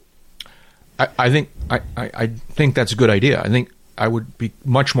airspace. I think that's a good idea. I think I would be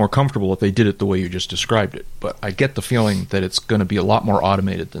much more comfortable if they did it the way you just described it. But I get the feeling that it's going to be a lot more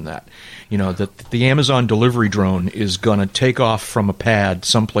automated than that. That the Amazon delivery drone is going to take off from a pad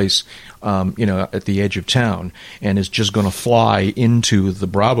someplace, at the edge of town, and is just going to fly into the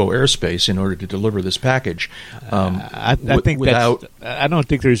Bravo airspace in order to deliver this package. I don't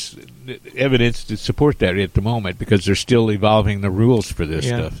think there's evidence to support that at the moment because they're still evolving the rules for this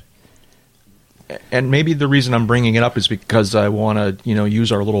stuff. And maybe the reason I'm bringing it up is because I want to, use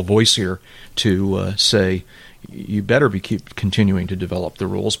our little voice here to say you better keep continuing to develop the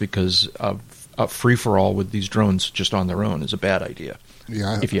rules because a free-for-all with these drones just on their own is a bad idea.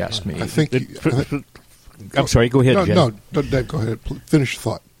 Yeah, if you ask me. I think. I'm sorry. Go ahead, Jeb. No, Dave, go ahead. Finish your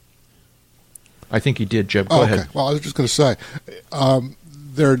thought. I think he did, Jeb. Go ahead. Well, I was just going to say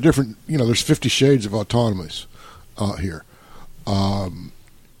there are different. There's 50 shades of autonomous here. Are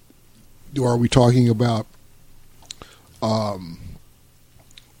we talking about a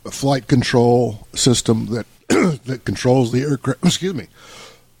flight control system that that controls the aircraft? Excuse me,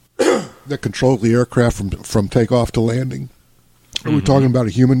 that controls the aircraft from takeoff to landing? Are we talking about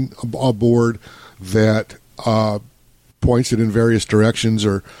a human aboard that points it in various directions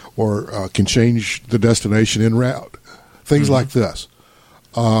or can change the destination en route? Things like this.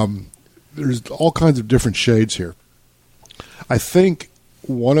 There's all kinds of different shades here. I think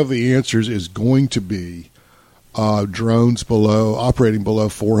one of the answers is going to be drones operating below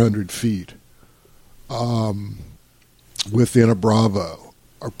 400 feet within a Bravo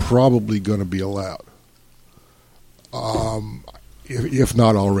are probably going to be allowed, if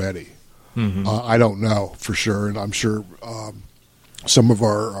not already. I don't know for sure, and I'm sure some of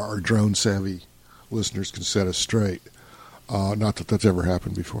our drone-savvy listeners can set us straight. Not that that's ever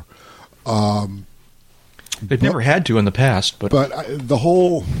happened before. They've never had to in the past, but the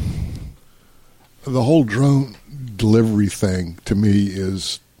whole drone delivery thing to me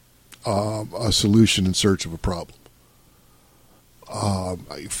is a solution in search of a problem.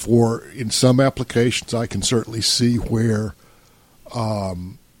 In some applications, I can certainly see where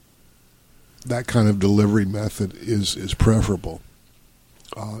that kind of delivery method is preferable.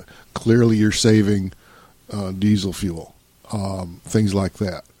 Clearly, you're saving diesel fuel, things like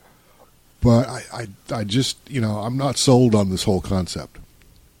that. But I just, I'm not sold on this whole concept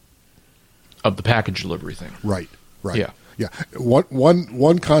of the package delivery thing. Right. Yeah.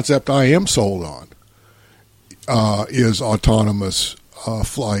 One concept I am sold on is autonomous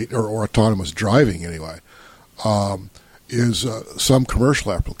flight or autonomous driving anyway. Is some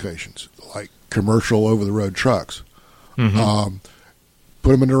commercial applications like commercial over the road trucks.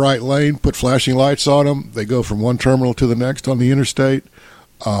 put them in the right lane, put flashing lights on them. They go from one terminal to the next on the interstate.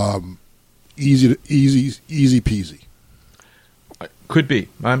 Easy peasy. Could be.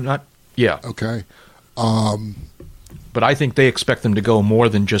 I'm not. Yeah. Okay. But I think they expect them to go more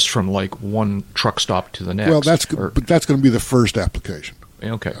than just from like one truck stop to the next. Well, but that's going to be the first application.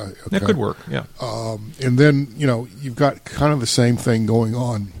 Okay. That could work. Yeah. And then you've got kind of the same thing going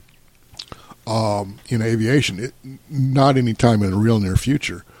on in aviation. Not any time in the real near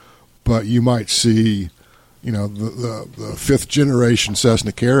future, but you might see, the fifth generation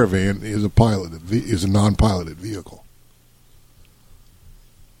Cessna Caravan is a non-piloted vehicle.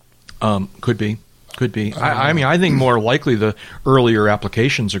 Could be. I mean, I think more likely the earlier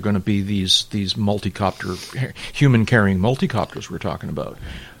applications are going to be these multicopter, human carrying multicopters we're talking about.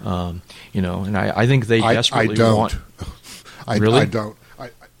 And I think they desperately want. Really? I don't.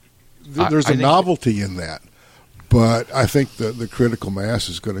 There's a novelty in that, but I think the critical mass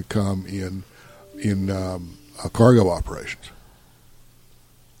is going to come in cargo operations.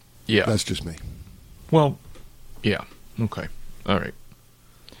 Yeah, that's just me. Well, yeah. Okay. All right.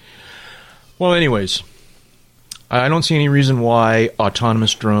 Well, anyways, I don't see any reason why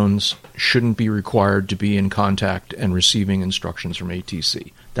autonomous drones shouldn't be required to be in contact and receiving instructions from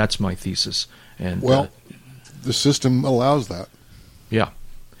ATC. That's my thesis. And the system allows that. Yeah.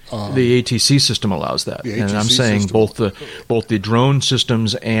 The ATC system allows that. And I'm saying both the drone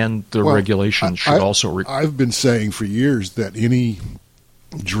systems and the regulations should also... I've been saying for years that any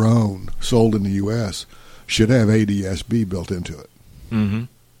drone sold in the U.S. should have ADS-B built into it. Mm-hmm.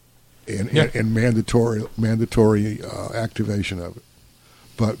 And mandatory activation of it.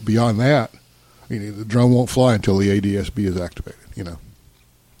 But beyond that, the drone won't fly until the ADS-B is activated.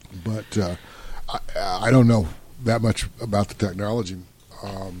 But I don't know that much about the technology.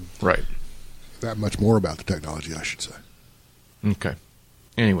 Right. That much more about the technology, I should say. Okay.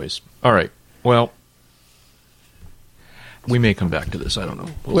 Anyways, all right. Well, we may come back to this. I don't know.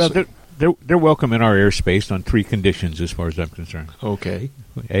 We'll see. They're welcome in our airspace on three conditions, as far as I'm concerned. Okay.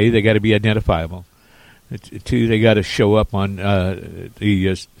 A, they got to be identifiable. 2, they got to show up on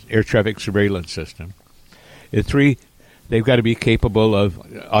the air traffic surveillance system. 3, they've got to be capable of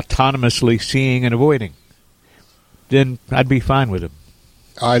autonomously seeing and avoiding. Then I'd be fine with them.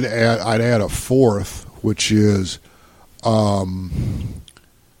 I'd add a fourth, which is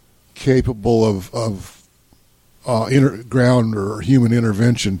capable of ground or human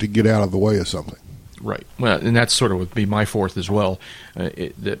intervention to get out of the way of something. Right. Well, and that's sort of would be my fourth as well.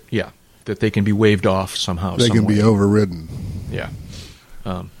 That they can be waved off somehow. They can be overridden. Yeah.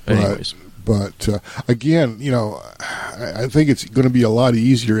 Anyways. But again, I think it's going to be a lot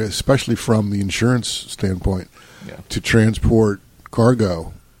easier, especially from the insurance standpoint, to transport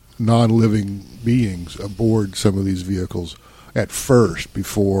cargo, non-living beings aboard some of these vehicles at first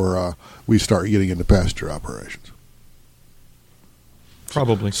before we start getting into passenger operations.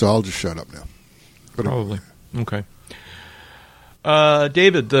 Probably. So I'll just shut up now. Probably. Okay.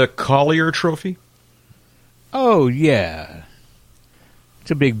 David, the Collier Trophy? Oh, yeah.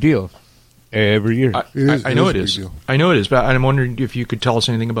 It's a big deal every year. I know it is. I know it is, but I'm wondering if you could tell us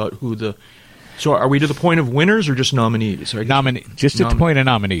anything about who the... So are we to the point of winners or just nominees? Just at the point of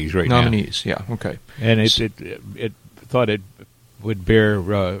nominees right now. Nominees, yeah, okay. And it thought it would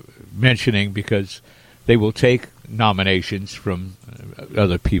bear mentioning because they will take nominations from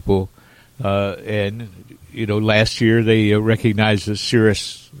other people. And, last year they recognized the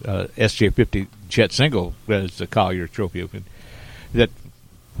Cirrus SJ-50 jet single as the Collier Trophy. That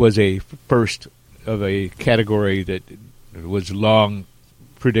was a first of a category that was long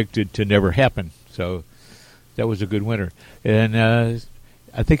predicted to never happen. So that was a good winner. And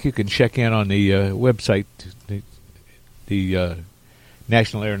I think you can check in on the website, the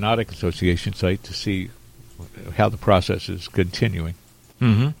National Aeronautic Association site, to see how the process is continuing.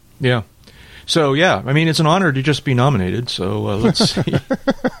 Mm-hmm. Yeah. So, yeah, I mean, it's an honor to just be nominated, so let's see.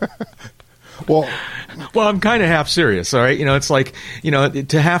 Well, I'm kind of half serious, all right? It's like,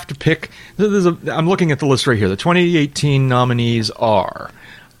 to have to pick... I'm looking at the list right here. The 2018 nominees are...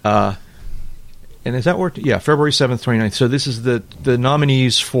 and is that where... Yeah, February 7th, 29th. So this is the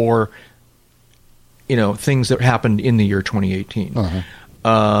nominees for, things that happened in the year 2018. Uh-huh.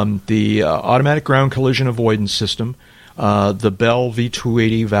 The Automatic Ground Collision Avoidance System, the Bell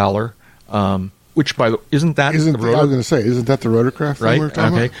V-280 Valor, which, by the isn't that the rotor? I was going to say, isn't that the rotorcraft right? we're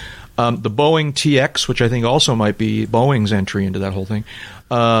talking The Boeing TX, which I think also might be Boeing's entry into that whole thing.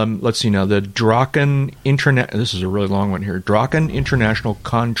 Let's see now. The Draken Internet. This is a really long one here. Draken International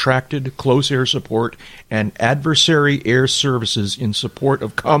Contracted Close Air Support and Adversary Air Services in support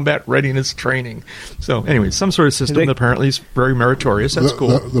of combat readiness training. So, anyway, some sort of system that apparently is very meritorious. That's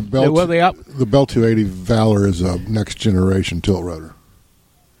cool. The Bell 280 Valor is a next generation tilt rotor.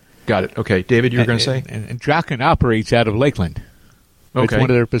 Got it. Okay, David, you were going to say? And Draken operates out of Lakeland. Okay. It's one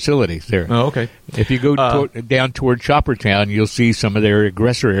of their facilities there. Oh, okay. If you go down toward Choppertown, you'll see some of their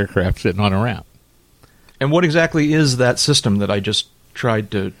aggressor aircraft sitting on a ramp. And what exactly is that system that I just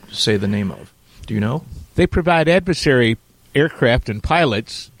tried to say the name of? Do you know? They provide adversary aircraft and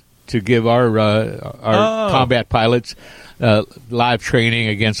pilots to give our combat pilots live training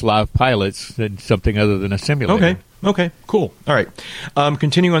against live pilots and something other than a simulator. Okay, cool. All right.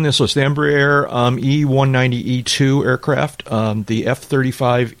 Continuing on this list, the Embraer E190E2 aircraft, the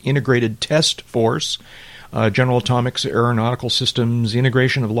F-35 Integrated Test Force, General Atomics Aeronautical Systems,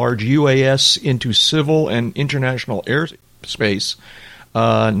 integration of large UAS into civil and international airspace,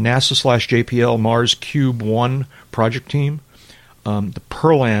 NASA/JPL Mars Cube 1 project team, the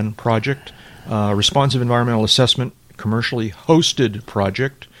PERLAN project, Responsive Environmental Assessment Commercially Hosted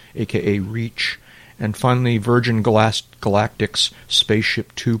Project, a.k.a. REACH, and finally, Virgin Galactic's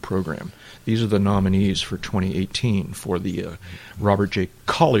Spaceship Two program. These are the nominees for 2018 for the Robert J.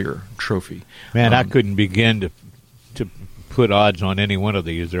 Collier Trophy. Man, I couldn't begin to put odds on any one of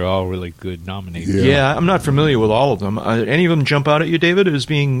these. They're all really good nominees. Yeah, I'm not familiar with all of them. Any of them jump out at you, David, as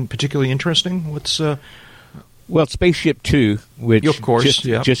being particularly interesting? What's Well, Spaceship Two, which of course,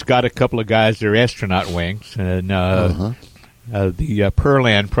 just got a couple of guys their astronaut wings, and the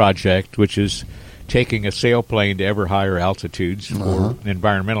PERLAN project, which is taking a sailplane to ever higher altitudes for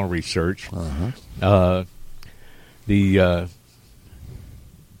environmental research. The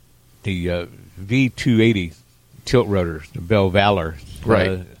V280 tilt rotor, the Bell Valor.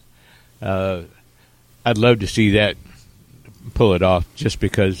 Right. I'd love to see that pull it off, just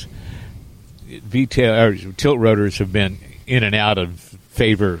because tilt rotors have been in and out of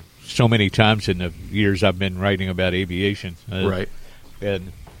favor so many times in the years I've been writing about aviation. Right.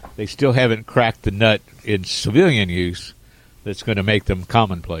 And they still haven't cracked the nut in civilian use that's going to make them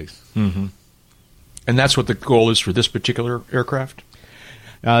commonplace. Mm-hmm. And that's what the goal is for this particular aircraft?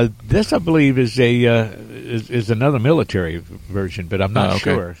 This, I believe, is another military version, but I'm not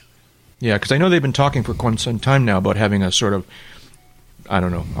sure. Yeah, because I know they've been talking for quite some time now about having a sort of, I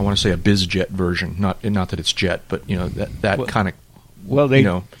don't know, I want to say a BizJet version. Not that it's jet, but that kind of. Well, they've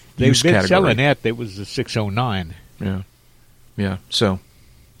been category. selling that. That was the 609. Yeah. So,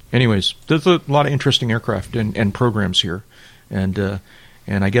 anyways, there's a lot of interesting aircraft and programs here, and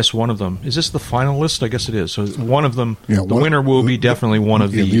I guess one of them is this the final list? I guess it is. So one of them, the winner will be definitely one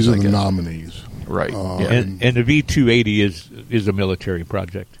of these. These are the nominees, right? And the V280 is a military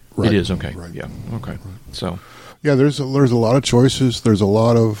project. Right. It is okay. Right. Yeah. Okay. So. Yeah, there's a lot of choices. There's a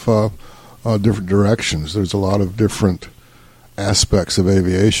lot of different directions. There's a lot of different aspects of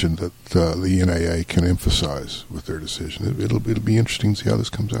aviation that the NAA can emphasize with their decision. It'll be interesting to see how this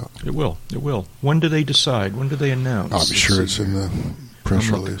comes out. It will. When do they decide? When do they announce? I'm sure it's in the press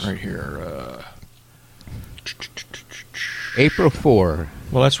release right here. April 4.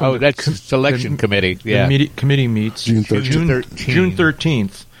 Well, that's when that's selection committee. Yeah, the committee meets June 13th. June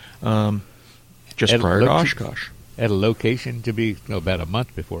 13th. Just prior to Oshkosh. At a location to be about a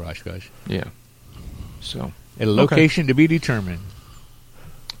month before Oshkosh. Yeah. So. At a location to be determined.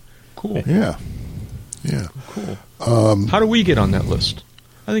 Cool. Yeah. Cool. How do we get on that list?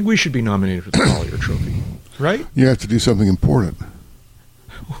 I think we should be nominated for the Collier Trophy, right? You have to do something important.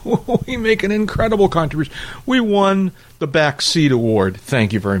 We make an incredible contribution. We won the Back Seat Award.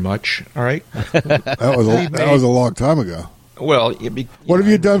 Thank you very much. All right. That was a long time ago. Well, what have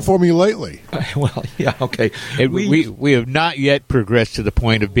you done for me lately? Well, yeah, okay. We have not yet progressed to the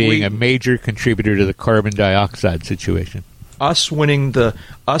point of being a major contributor to the carbon dioxide situation. Us winning the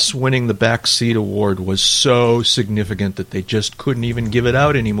Back Seat Award was so significant that they just couldn't even give it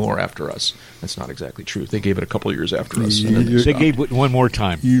out anymore after us. That's not exactly true. They gave it a couple of years after us. They gave it one more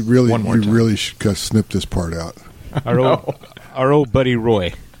time. You really should snip this part out. Our old buddy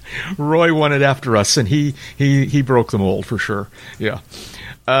Roy. Roy won it after us, and he broke the mold for sure. Yeah.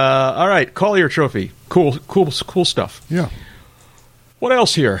 All right, Collier Trophy. Cool stuff. Yeah. What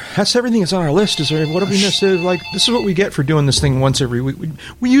else here? That's everything that's on our list. What have we missed? This is what we get for doing this thing once every week.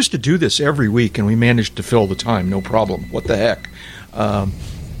 We used to do this every week, and we managed to fill the time, no problem. What the heck?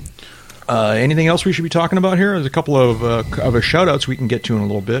 Anything else we should be talking about here? There's a couple of shout-outs we can get to in a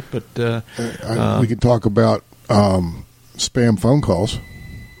little bit, but we can talk about spam phone calls.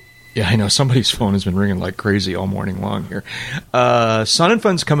 Yeah, I know. Somebody's phone has been ringing like crazy all morning long here. Sun and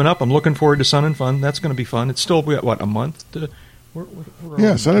Fun's coming up. I'm looking forward to Sun and Fun. That's going to be fun. It's still, what, a month to...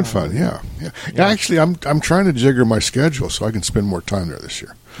 Yeah, Sun and Fun. Yeah. Actually, I'm trying to jigger my schedule so I can spend more time there this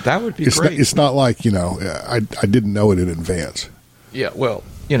year. That would be great. It's not like, I didn't know it in advance. Yeah, well,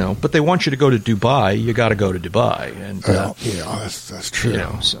 but they want you to go to Dubai. You got to go to Dubai, and that's true.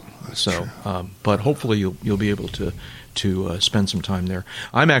 But hopefully you'll be able to spend some time there.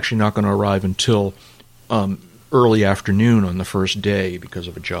 I'm actually not going to arrive until early afternoon on the first day because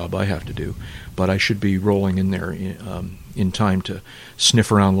of a job I have to do, but I should be rolling in there in time to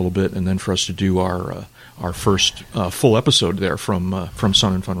sniff around a little bit, and then for us to do our first full episode there from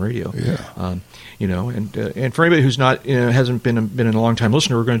Sun and Fun Radio. Yeah. And for anybody who's not hasn't been a long time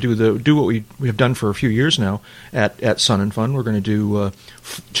listener, we're going to do what we have done for a few years now at Sun and Fun. We're going to do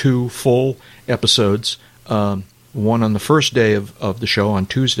 2 full episodes. One on the first day of the show on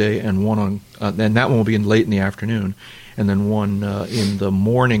Tuesday, and one on and that one will be late in the afternoon, and then one in the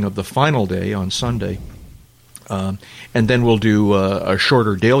morning of the final day on Sunday. And then we'll do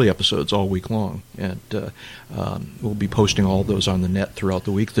shorter daily episodes all week long, and we'll be posting all of those on the net throughout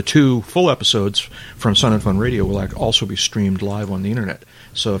the week. The 2 full episodes from Sun and Fun Radio will also be streamed live on the internet.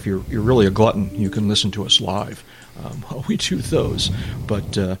 So if you're really a glutton, you can listen to us live while we do those.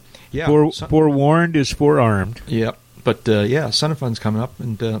 But yeah, forewarned is forearmed. Yep. But Sun and Fun's coming up,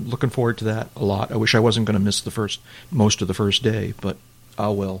 and looking forward to that a lot. I wish I wasn't going to miss most of the first day, but I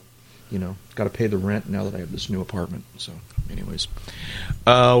will. Got to pay the rent now that I have this new apartment. So, anyways,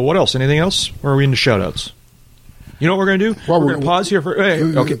 what else? Anything else? Or are we into shout-outs? You know what we're going to do? Well, we're going to pause here for... Hey,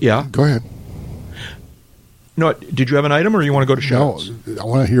 okay, yeah. Go ahead. No, did you have an item, or you want to go to shout-outs? No, I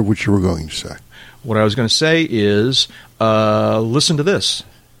want to hear what you were going to say. What I was going to say is, listen to this.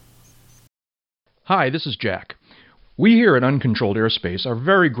 Hi, this is Jack. We here at Uncontrolled Airspace are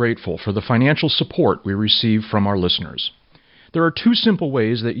very grateful for the financial support we receive from our listeners. There are 2 simple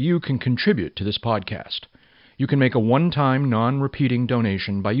ways that you can contribute to this podcast. You can make a one-time, non-repeating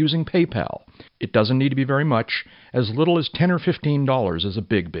donation by using PayPal. It doesn't need to be very much. As little as $10 or $15 is a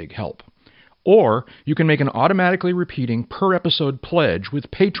big, big help. Or you can make an automatically repeating per-episode pledge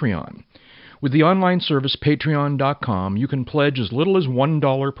with Patreon. With the online service Patreon.com, you can pledge as little as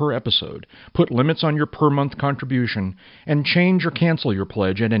 $1 per episode, put limits on your per-month contribution, and change or cancel your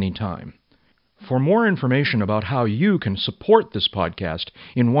pledge at any time. For more information about how you can support this podcast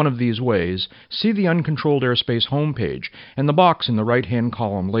in one of these ways, see the Uncontrolled Airspace homepage and the box in the right-hand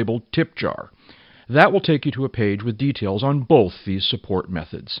column labeled Tip Jar. That will take you to a page with details on both these support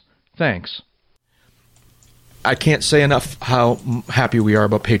methods. Thanks. I can't say enough how happy we are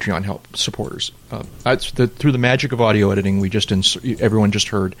about Patreon help supporters. Through the magic of audio editing, everyone just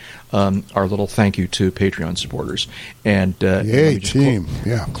heard our little thank you to Patreon supporters. And yay, team!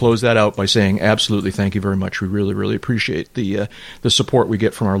 Close that out by saying absolutely thank you very much. We really, really appreciate the support we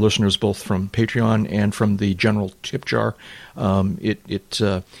get from our listeners, both from Patreon and from the general tip jar. As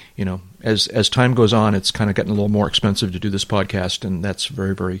time goes on, it's kind of getting a little more expensive to do this podcast, and that's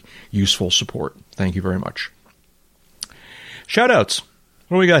very, very useful support. Thank you very much. Shout-outs.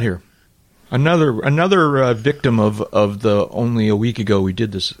 What do we got here? Another victim of the only a week ago we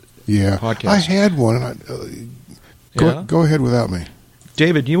did this podcast. I had one. Go ahead without me.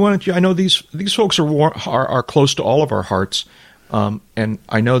 David, you want to? I know these folks are close to all of our hearts, and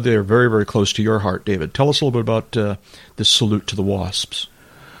I know they're very, very close to your heart, David. Tell us a little bit about this salute to the wasps.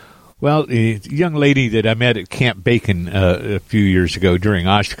 Well, the young lady that I met at Camp Bacon a few years ago during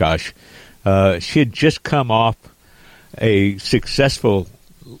Oshkosh, she had just come off a successful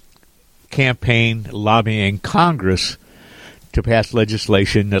campaign lobbying Congress to pass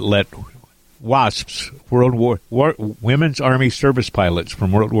legislation that let WASPs, Women's Army Service Pilots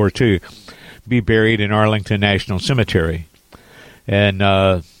from World War II, be buried in Arlington National Cemetery. And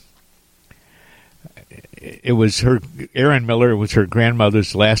it was Erin Miller was her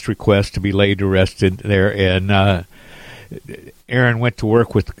grandmother's last request to be laid to rest there. And Erin went to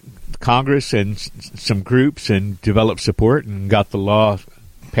work with Congress and some groups and developed support and got the law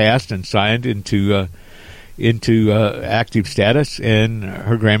passed and signed into active status, and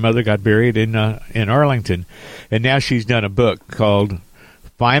her grandmother got buried in Arlington. And now she's done a book called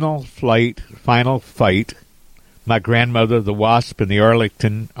Final Flight, Final Fight, My Grandmother, the Wasp, and the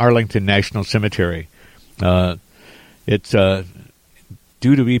Arlington National Cemetery. It's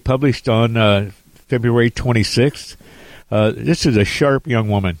due to be published on February 26th. This is a sharp young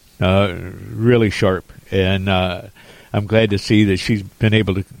woman. Really sharp, and I'm glad to see that she's been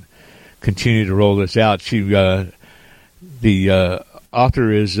able to continue to roll this out. The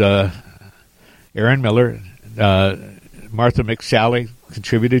author is Erin Miller. Martha McSally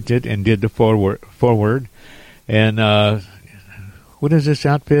contributed it and did the forward. And what is this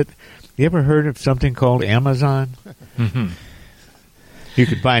outfit? You ever heard of something called Amazon? Mm-hmm. You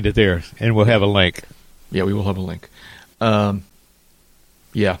can find it there, and we'll have a link. Yeah, we will have a link.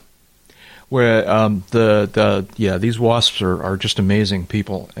 Yeah. Where these wasps are just amazing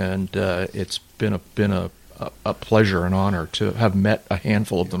people, and it's been a pleasure and honor to have met a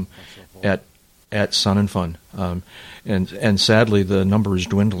handful of them at Sun and Fun, and sadly the number is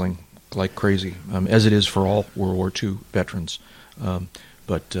dwindling like crazy, as it is for all World War II veterans.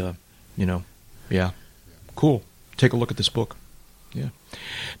 But yeah, cool. Take a look at this book. Yeah,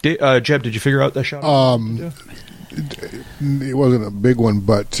 Jeb, did you figure out that shot? It wasn't a big one,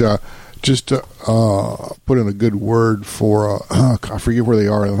 but just to put in a good word for I forget where they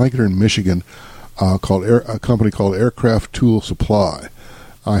are. I think they're in Michigan. A company called Aircraft Tool Supply.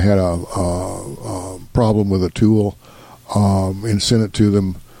 I had a problem with a tool and sent it to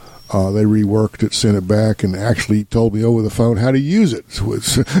them. They reworked it, sent it back, and actually told me over the phone how to use it.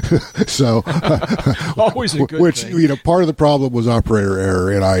 So, always a good thing. Part of the problem was operator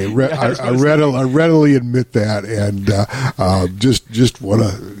error, and I readily admit that, and just want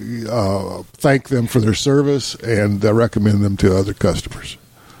to thank them for their service and recommend them to other customers.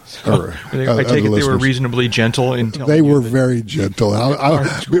 I take it they were reasonably gentle in telling They you were that very gentle.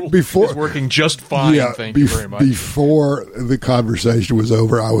 before it's working just fine. Yeah, thank you very much. Before the conversation was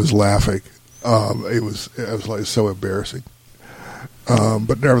over, I was laughing. It was like so embarrassing.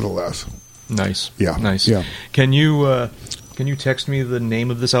 But nevertheless, nice. Yeah, nice. Yeah. Can you text me the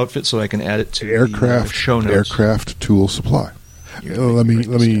name of this outfit so I can add it to the show notes? Aircraft Tool Supply. Let me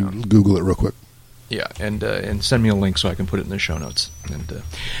Google it real quick. Yeah, and send me a link so I can put it in the show notes.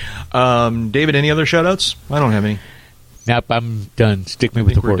 And David, any other shout-outs? I don't have any. Nope, I'm done. Stick me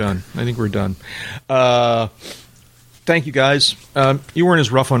with the pork. I think we're done. Thank you, guys. You weren't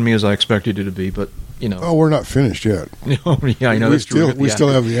as rough on me as I expected you to be, but Oh, we're not finished yet. Yeah, I know. We still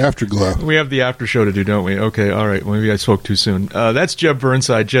have the afterglow. We have the after show to do, don't we? Okay, all right. Well, maybe I spoke too soon. That's Jeb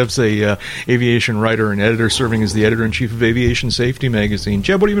Burnside. Jeb's a aviation writer and editor, serving as the editor-in-chief of Aviation Safety Magazine.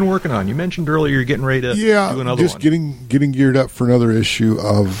 Jeb, what have you been working on? You mentioned earlier you're getting ready to do another just one. getting geared up for another issue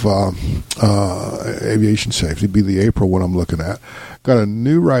of Aviation Safety. Be the April one I'm looking at. Got a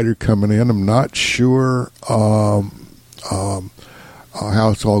new writer coming in. I'm not sure how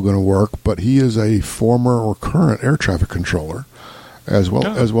it's all going to work, but he is a former or current air traffic controller as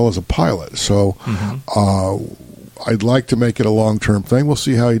well as a pilot. So I'd like to make it a long-term thing. We'll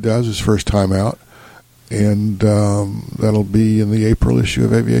see how he does his first time out, and that'll be in the April issue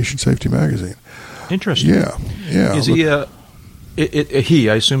of Aviation Safety Magazine. Interesting. Yeah. Is he a he?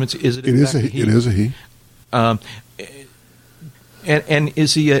 I assume it is a he. It is a he. And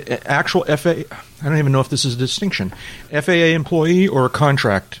is he an actual FAA? I don't even know if this is a distinction. FAA employee or a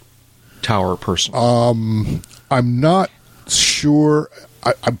contract tower person? I'm not sure.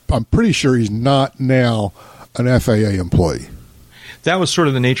 I'm pretty sure he's not now an FAA employee. That was sort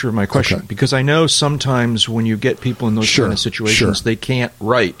of the nature of my question, because I know sometimes when you get people in those kind of situations, they can't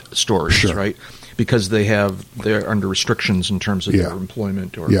write stories, right? Because they're under restrictions in terms of their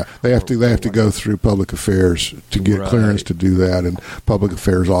employment. They have to go through public affairs to get clearance to do that, and public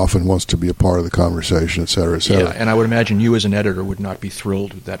affairs often wants to be a part of the conversation, et cetera, et cetera. Yeah, and I would imagine you as an editor would not be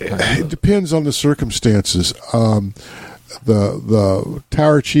thrilled with that kind of It depends on the circumstances. The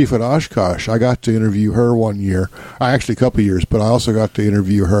tower chief at Oshkosh, I got to interview her one year. Actually, a couple of years, but I also got to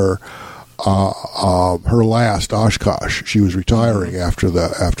interview her. Her last Oshkosh. She was retiring after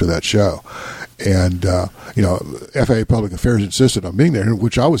that show, and FAA Public Affairs insisted on being there,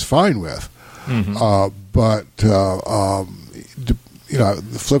 which I was fine with. But the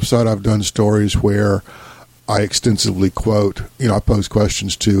flip side, I've done stories where I extensively quote. I pose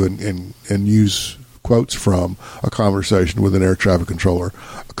questions to and use quotes from a conversation with an air traffic controller,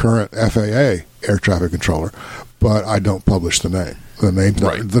 a current FAA air traffic controller, but I don't publish the name.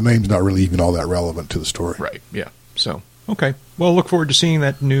 The name's not really even all that relevant to the story. Right. Yeah. So okay. Well, look forward to seeing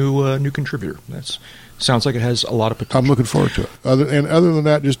that new contributor. That sounds like it has a lot of potential. I'm looking forward to it. Other than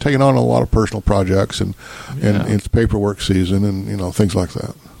that, just taking on a lot of personal projects and it's paperwork season and things like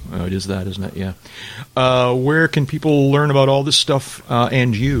that. Oh, it is that, isn't it? Yeah. Where can people learn about all this stuff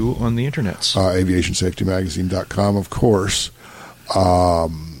and you on the internet? AviationSafetyMagazine.com, of course.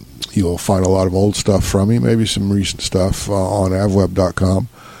 You'll find a lot of old stuff from me, maybe some recent stuff on avweb.com.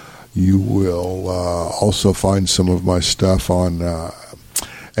 You will also find some of my stuff on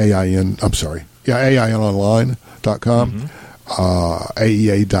AINonline.com,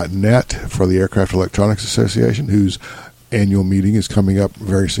 AEA.net for the Aircraft Electronics Association, whose annual meeting is coming up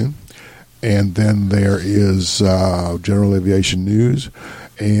very soon. And then there is General Aviation News.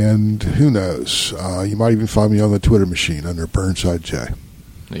 And who knows? You might even find me on the Twitter machine under Burnside J.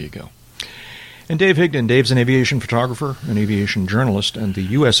 There you go. And Dave Higdon. Dave's an aviation photographer, an aviation journalist, and the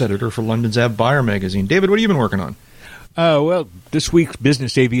U.S. editor for London's Avbuyer magazine. David, what have you been working on? Well, this week's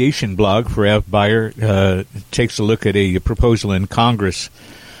business aviation blog for Avbuyer takes a look at a proposal in Congress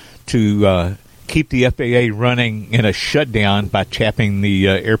to keep the FAA running in a shutdown by tapping the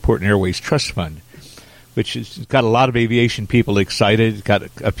Airport and Airways Trust Fund, which has got a lot of aviation people excited, got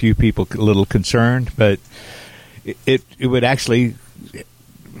a few people a little concerned, but it would actually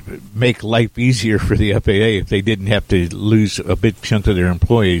make life easier for the FAA if they didn't have to lose a big chunk of their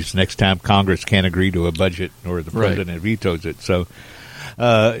employees next time Congress can't agree to a budget or the president vetoes it. So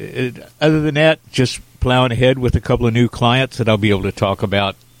other than that, just plowing ahead with a couple of new clients that I'll be able to talk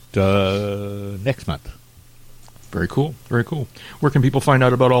about next month. Very cool. Very cool. Where can people find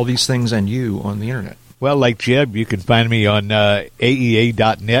out about all these things and you on the Internet? Well, like Jeb, you can find me on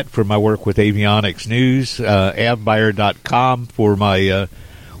AEA.net for my work with avionics news, avbuyer.com for my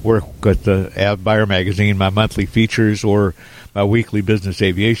work with the Avbuyer magazine, my monthly features, or my weekly business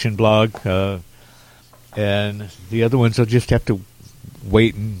aviation blog. And the other ones I'll just have to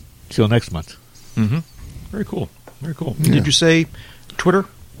wait until next month. Mm-hmm. Very cool. Very cool. Yeah. Did you say Twitter?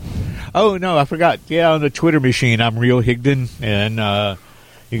 Oh, no, I forgot. Yeah, on the Twitter machine, I'm Real Higdon, and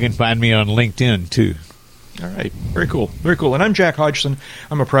you can find me on LinkedIn, too. All right. Very cool. Very cool. And I'm Jack Hodgson.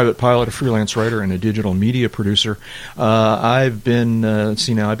 I'm a private pilot, a freelance writer, and a digital media producer. I've been,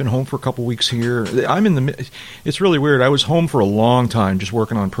 I've been home for a couple weeks here. It's really weird. I was home for a long time just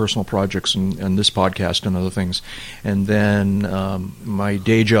working on personal projects and this podcast and other things. And then my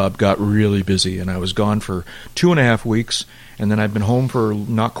day job got really busy, and I was gone for 2.5 weeks. And then I've been home for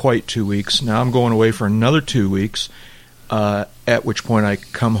not quite 2 weeks. Now I'm going away for another 2 weeks, at which point I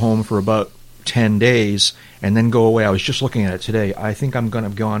come home for about 10 days and then go away. I was just looking at it today. I think I'm going to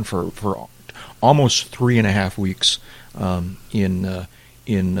be gone for almost 3.5 weeks in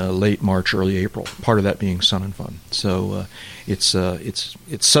late March, early April. Part of that being Sun and Fun. So it's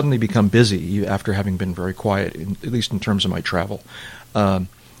suddenly become busy after having been very quiet, at least in terms of my travel. So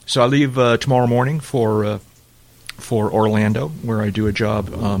I leave tomorrow morning for Orlando, where I do a job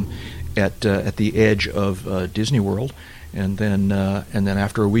at the edge of Disney World. And then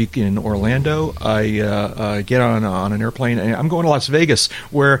after a week in Orlando, I get on an airplane, and I'm going to Las Vegas,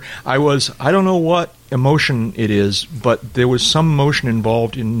 where I don't know what emotion it is, but there was some emotion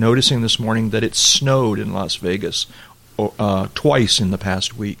involved in noticing this morning that it snowed in Las Vegas twice in the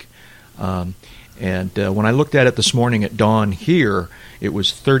past week. And when I looked at it this morning at dawn here, it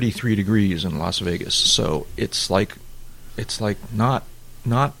was 33 degrees in Las Vegas. So it's like not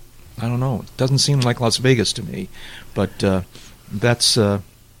I don't know. It doesn't seem like Las Vegas to me, but that's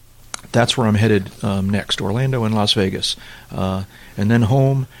where I'm headed next: Orlando and Las Vegas, and then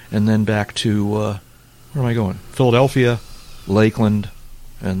home, and then back to where am I going? Philadelphia, Lakeland,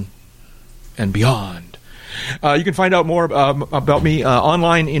 and beyond. You can find out more about me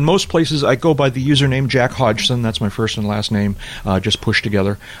online in most places. I go by the username Jack Hodgson. That's my first and last name, just pushed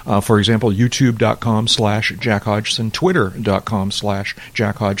together. For example, youtube.com/Jack Hodgson,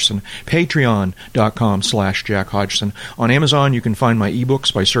 twitter.com/Jack Hodgson, patreon.com/Jack Hodgson. On Amazon, you can find my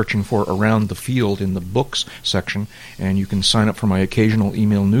ebooks by searching for Around the Field in the books section, and you can sign up for my occasional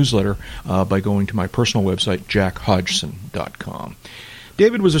email newsletter by going to my personal website, jackhodgson.com.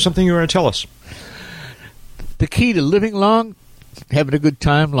 David, was there something you were going to tell us? The key to living long, having a good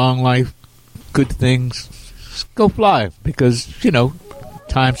time, long life, good things, go fly. Because,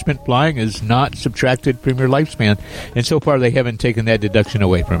 time spent flying is not subtracted from your lifespan. And so far, they haven't taken that deduction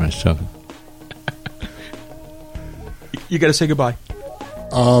away from us. So, you got to say goodbye.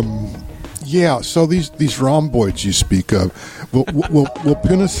 Yeah, so these rhomboids you speak of, will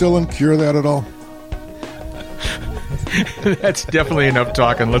penicillin cure that at all? That's definitely enough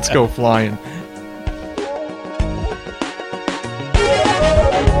talking. Let's go flying.